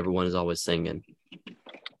Moana that everyone is always singing?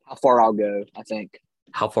 How Far I'll Go, I think.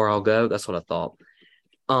 How Far I'll Go? That's what I thought.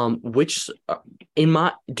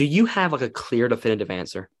 Do you have a clear definitive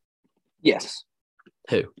answer? Yes.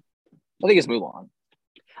 Who? I think it's Mulan.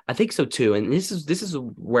 I think so too. And this is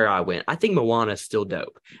where I went. I think Moana is still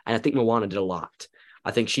dope. And I think Moana did a lot.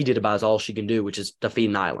 I think she did about all she can do, which is defeat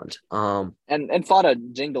an island. And fought a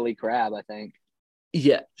jingly crab, I think.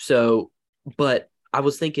 Yeah. So, but I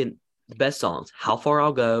was thinking the best songs, How Far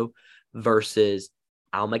I'll Go versus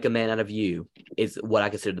I'll Make a Man Out of You is what I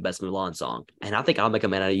consider the best Mulan song. And I think I'll Make a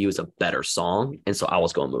Man Out of You is a better song. And so I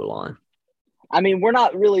was going Mulan. I mean, we're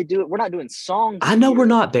not doing songs. I know here. we're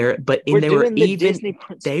not, Barrett, but they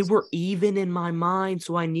were even in my mind.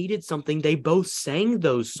 So I needed something. They both sang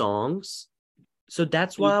those songs. So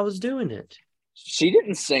that's why I was doing it. She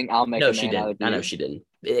didn't sing I'll Make a Man Out of You. I know she didn't.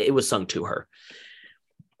 It was sung to her.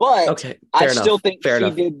 But okay, I still think she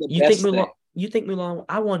did the best thing. You think Mulan?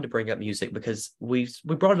 I wanted to bring up music because we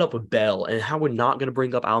brought it up with Belle, and how we're not going to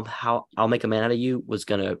bring up I'll Make a Man Out of You was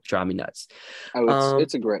going to drive me nuts. Oh,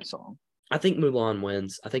 it's a great song. I think Mulan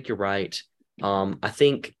wins. I think you're right. I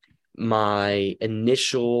think my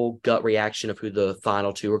initial gut reaction of who the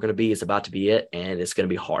final two are going to be is about to be it, and it's going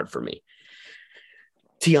to be hard for me.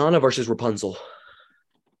 Tiana versus Rapunzel.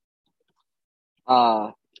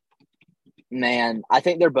 Man, I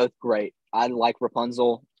think they're both great. I like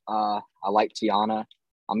Rapunzel. I like Tiana.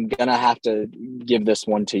 I'm gonna have to give this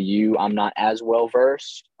one to you. I'm not as well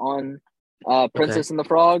versed on Princess and the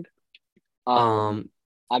Frog. I'm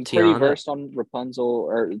Tiana, pretty versed on Rapunzel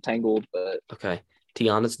or Tangled, but okay.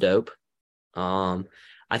 Tiana's dope. I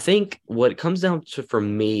think what it comes down to for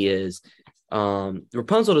me is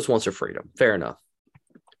Rapunzel just wants her freedom. Fair enough.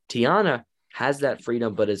 Tiana has that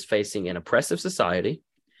freedom, but is facing an oppressive society.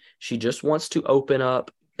 She just wants to open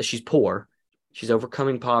up. She's poor. She's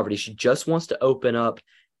overcoming poverty. She just wants to open up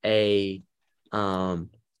a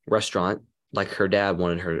restaurant like her dad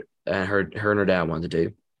wanted her and her dad wanted to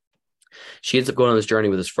do. She ends up going on this journey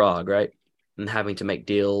with this frog, right? And having to make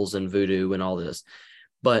deals and voodoo and all this.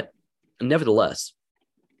 But nevertheless,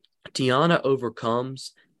 Tiana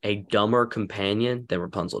overcomes a dumber companion than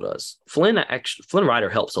Rapunzel does. Flynn Rider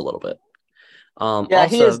helps a little bit.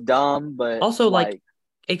 He is dumb, but also like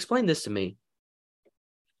explain this to me.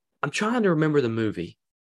 I'm trying to remember the movie.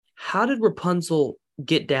 How did Rapunzel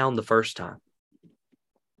get down the first time?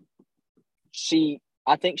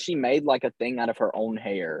 I think she made like a thing out of her own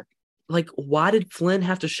hair. Like, why did Flynn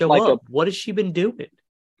have to show up? What has she been doing?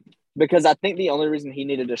 Because I think the only reason he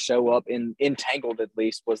needed to show up in Tangled, at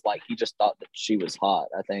least, was like he just thought that she was hot,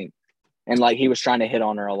 I think. And like he was trying to hit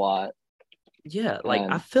on her a lot. Yeah, like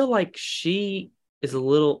I feel like she is a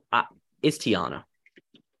little it's Tiana.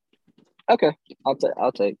 Okay.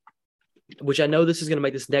 I'll take. Which I know this is gonna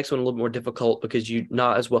make this next one a little more difficult because you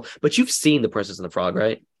not as well, but you've seen The Princess and the Frog,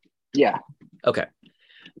 right? Yeah. Okay.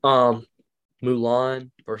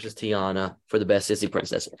 Mulan versus Tiana for the best Disney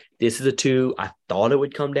princess. This is the two I thought it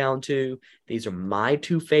would come down to. These are my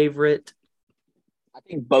two favorite. I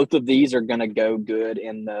think both of these are gonna go good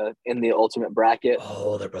in the ultimate bracket.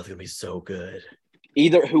 Oh, they're both gonna be so good.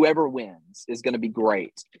 Either whoever wins is gonna be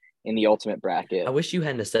great in the ultimate bracket. I wish you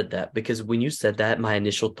hadn't said that because when you said that, my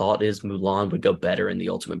initial thought is Mulan would go better in the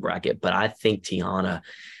ultimate bracket, but I think Tiana.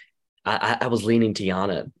 I was leaning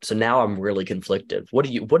Tiana, so now I'm really conflicted. What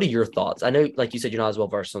are your thoughts? I know, like you said, you're not as well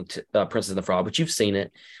versed on Princess and the Frog, but you've seen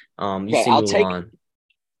it. You've seen Mulan.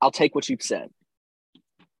 I'll take what you've said.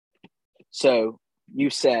 So you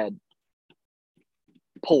said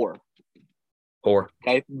poor. Poor.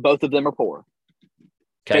 Okay, both of them are poor.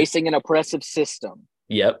 Okay. Facing an oppressive system.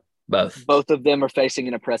 Yep, both. Both of them are facing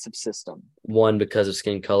an oppressive system. One because of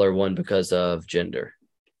skin color, one because of gender.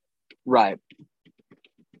 Right.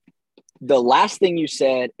 The last thing you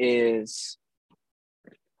said is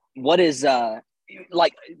the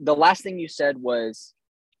last thing you said was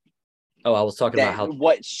I was talking about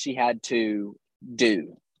what she had to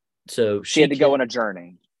do. So she had to go on a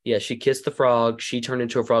journey. Yeah, she kissed the frog. She turned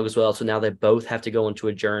into a frog as well. So now they both have to go into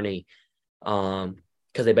a journey because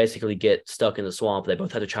they basically get stuck in the swamp. They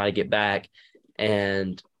both have to try to get back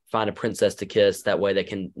and find a princess to kiss. That way they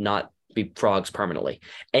can not be frogs permanently.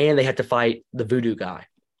 And they have to fight the voodoo guy.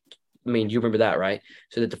 I mean, you remember that, right?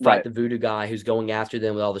 So that to fight the voodoo guy who's going after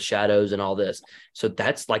them with all the shadows and all this. So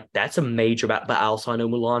that's a major battle. But also I know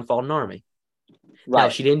Mulan fought an army. Right. Now,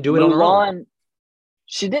 she didn't do it on her own.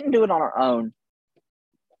 She didn't do it on her own.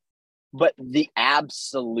 But I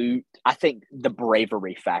think the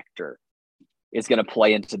bravery factor is going to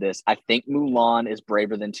play into this. I think Mulan is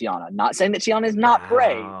braver than Tiana. Not saying that Tiana is not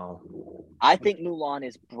brave. I think Mulan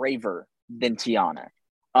is braver than Tiana.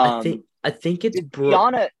 I think it's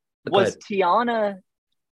Tiana. Was Tiana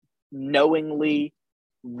knowingly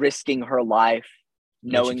risking her life,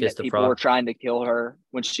 knowing that people were trying to kill her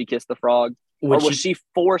when she kissed the frog? Or was she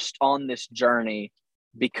forced on this journey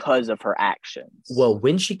because of her actions. Well,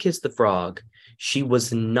 when she kissed the frog, she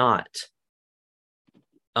was not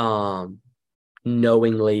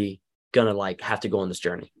knowingly gonna like have to go on this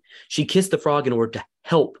journey. She kissed the frog in order to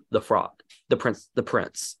help the frog, the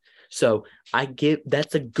prince. So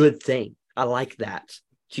that's a good thing. I like that.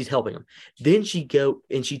 She's helping him. Then she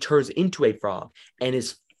turns into a frog and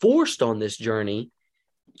is forced on this journey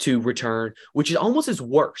to return, which is almost as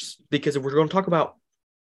worse, because if we're going to talk about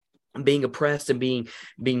being oppressed and being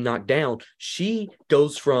knocked down, she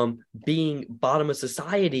goes from being bottom of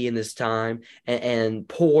society in this time and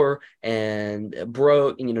poor and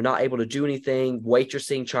broke and not able to do anything,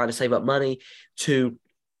 waitressing, trying to save up money, to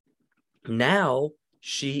now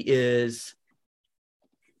she is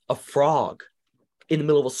a frog in the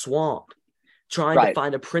middle of a swamp trying to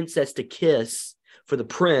find a princess to kiss for the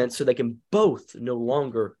prince so they can both no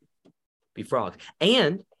longer be frogs.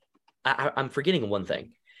 And I'm forgetting one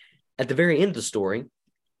thing. At the very end of the story,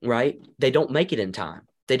 right, they don't make it in time.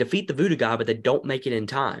 They defeat the voodoo guy, but they don't make it in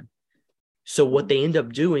time. So what they end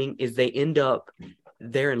up doing is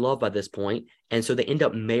they're in love by this point, and so they end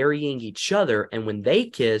up marrying each other. And when they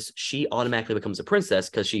kiss, she automatically becomes a princess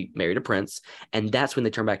because she married a prince, and that's when they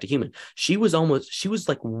turn back to human. She was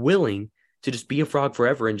like willing to just be a frog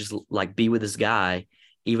forever and just like be with this guy,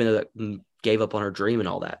 even though that gave up on her dream and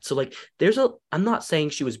all that. So like I'm not saying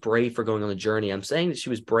she was brave for going on the journey. I'm saying that she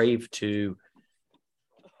was brave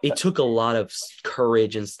it took a lot of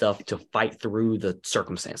courage and stuff to fight through the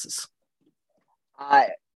circumstances.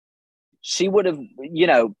 She would have,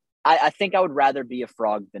 I think I would rather be a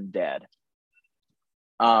frog than dead.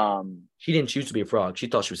 She didn't choose to be a frog. She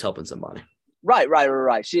thought she was helping somebody. Right.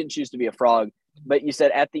 She didn't choose to be a frog, but you said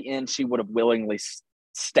at the end she would have willingly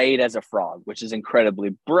stayed as a frog, which is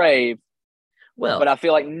incredibly brave. Well, but I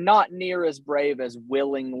feel like not near as brave as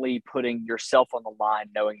willingly putting yourself on the line,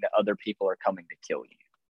 knowing that other people are coming to kill you.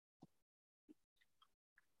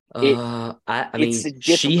 I mean,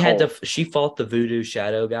 she fought the voodoo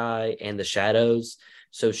shadow guy and the shadows,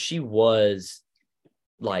 so she was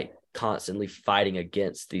like constantly fighting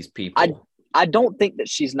against these people. I don't think that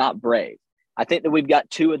she's not brave. I think that we've got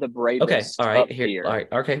two of the bravest. Okay, all right, here. All right,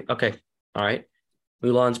 okay, all right.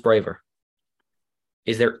 Mulan's braver.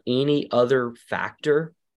 Is there any other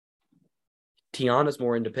factor? Tiana's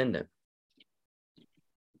more independent.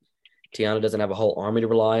 Tiana doesn't have a whole army to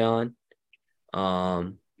rely on.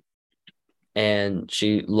 And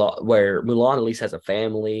where Mulan at least has a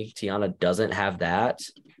family, Tiana doesn't have that.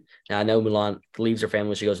 Now, I know Mulan leaves her family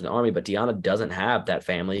when she goes to the army, but Tiana doesn't have that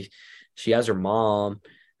family. She has her mom,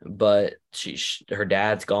 but her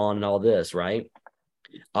dad's gone and all this, right?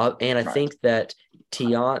 And I think that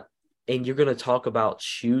Tiana, and you're going to talk about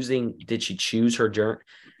choosing, did she choose her journey?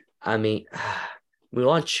 I mean,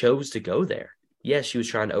 Mulan chose to go there. Yes, she was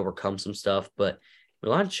trying to overcome some stuff, but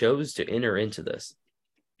Mulan chose to enter into this.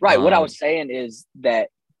 Right. What I was saying is that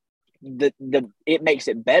it makes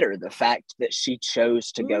it better, the fact that she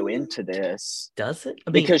chose to go into this. Does it?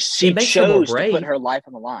 Because she chose to put her life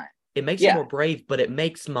on the line. It makes her more brave, but it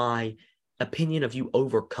makes my opinion of you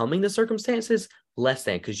overcoming the circumstances less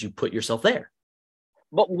than, because you put yourself there.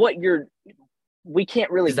 But we can't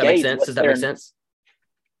really gauge. Does that make sense?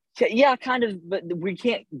 Yeah, kind of, but we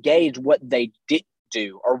can't gauge what they didn't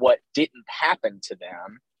do or what didn't happen to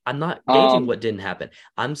them. I'm not gauging what didn't happen.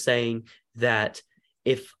 I'm saying that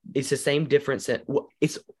if it's the same difference,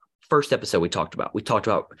 it's first episode we talked about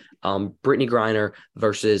Brittany Griner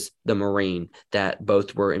versus the Marine that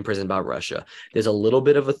both were imprisoned by Russia. There's a little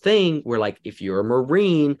bit of a thing where, like, if you're a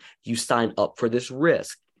Marine, you sign up for this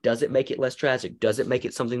risk. Does it make it less tragic? Does it make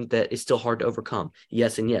it something that is still hard to overcome?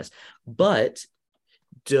 Yes and yes. But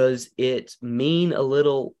does it mean a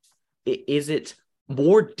little, is it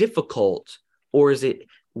more difficult, or is it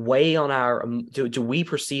way on our, do we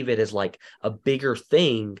perceive it as like a bigger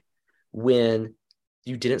thing when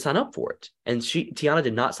you didn't sign up for it? And Tiana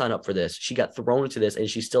did not sign up for this. She got thrown into this and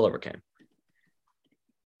she still overcame.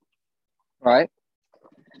 Right.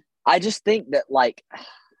 I just think that, like,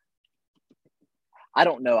 I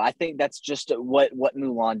don't know. I think that's just what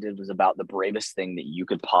Mulan did was about the bravest thing that you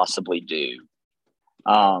could possibly do.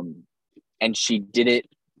 And she did it,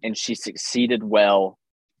 and she succeeded well.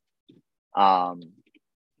 I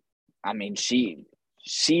mean, she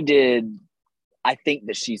did. I think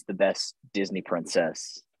that she's the best Disney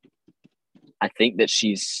princess. I think that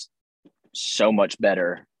she's so much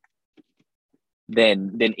better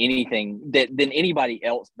than anybody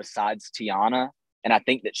else besides Tiana. And I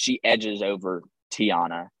think that she edges over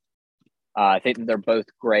Tiana. I think that they're both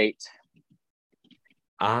great.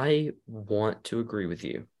 I want to agree with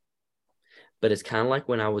you. but it's kind of like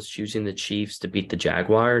when I was choosing the Chiefs to beat the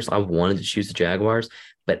Jaguars. I wanted to choose the Jaguars,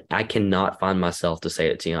 but I cannot find myself to say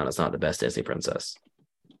that Tiana's not the best Disney princess.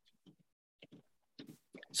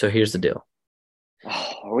 So here's the deal.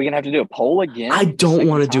 Are we going to have to do a poll again? I don't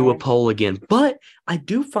want to do a poll again, but I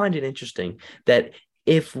do find it interesting that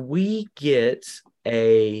if we can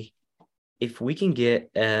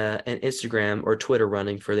get an Instagram or Twitter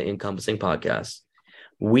running for the Encompassing Podcast,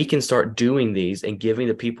 we can start doing these and giving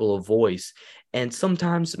the people a voice. And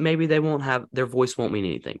sometimes maybe their voice won't mean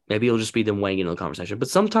anything. Maybe it'll just be them weighing in on the conversation. But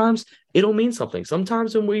sometimes it'll mean something.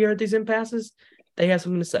 Sometimes when we are at these impasses, they have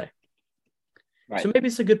something to say. Right. So maybe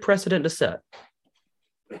it's a good precedent to set.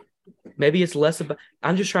 Maybe it's less about,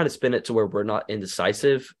 I'm just trying to spin it to where we're not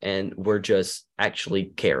indecisive and we're just actually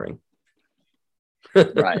caring.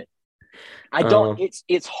 Right. I don't,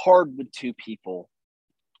 it's hard with two people.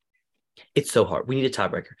 It's so hard. We need a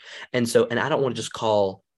tiebreaker. And I don't want to just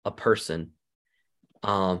call a person.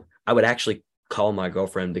 I would actually call my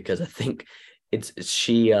girlfriend because I think these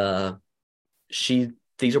are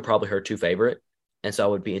probably her two favorite. And so I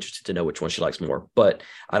would be interested to know which one she likes more, but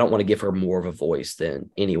I don't want to give her more of a voice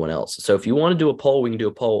than anyone else. So if you want to do a poll, we can do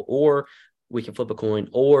a poll, or we can flip a coin,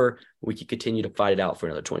 or we can continue to fight it out for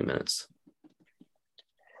another 20 minutes.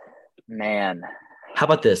 Man. How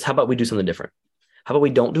about this? How about we do something different? How about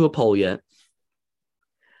we don't do a poll yet?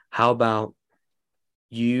 How about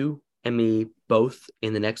you and me both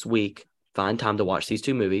in the next week find time to watch these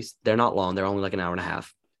two movies? They're not long. They're only like an hour and a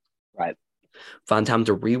half. Right. Find time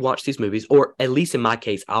to rewatch these movies, or at least in my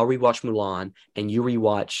case, I'll rewatch Mulan and you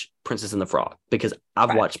rewatch Princess and the Frog because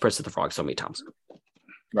I've watched Princess and the Frog so many times.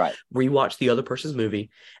 Right. Rewatch the other person's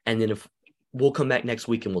movie, and then if we'll come back next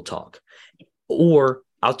week and we'll talk. Or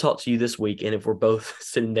I'll talk to you this week, and if we're both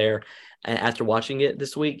sitting there after watching it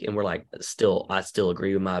this week and we're like, I still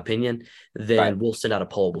agree with my opinion, then we'll send out a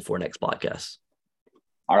poll before next podcast.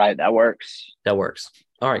 All right, that works.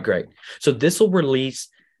 All right, great. So this will release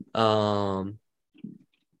Friday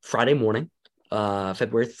morning,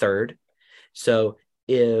 February 3rd. So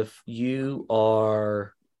if you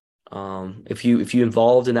are if you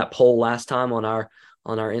involved in that poll last time on our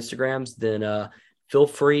Instagrams, then feel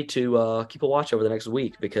free to keep a watch over the next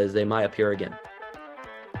week because they might appear again.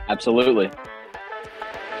 Absolutely.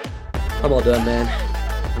 I'm all done, man.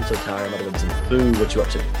 I'm so tired. I'm about to get some food. What you up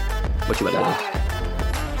to? What you about to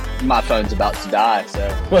do? My phone's about to die, so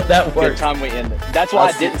well, that works. Good time we end it. That's why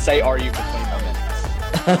I didn't say "Are you" between my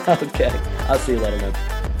minutes. Okay, I'll see you later, man.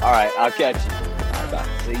 All right, I'll catch you. All right, bye.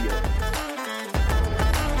 See you.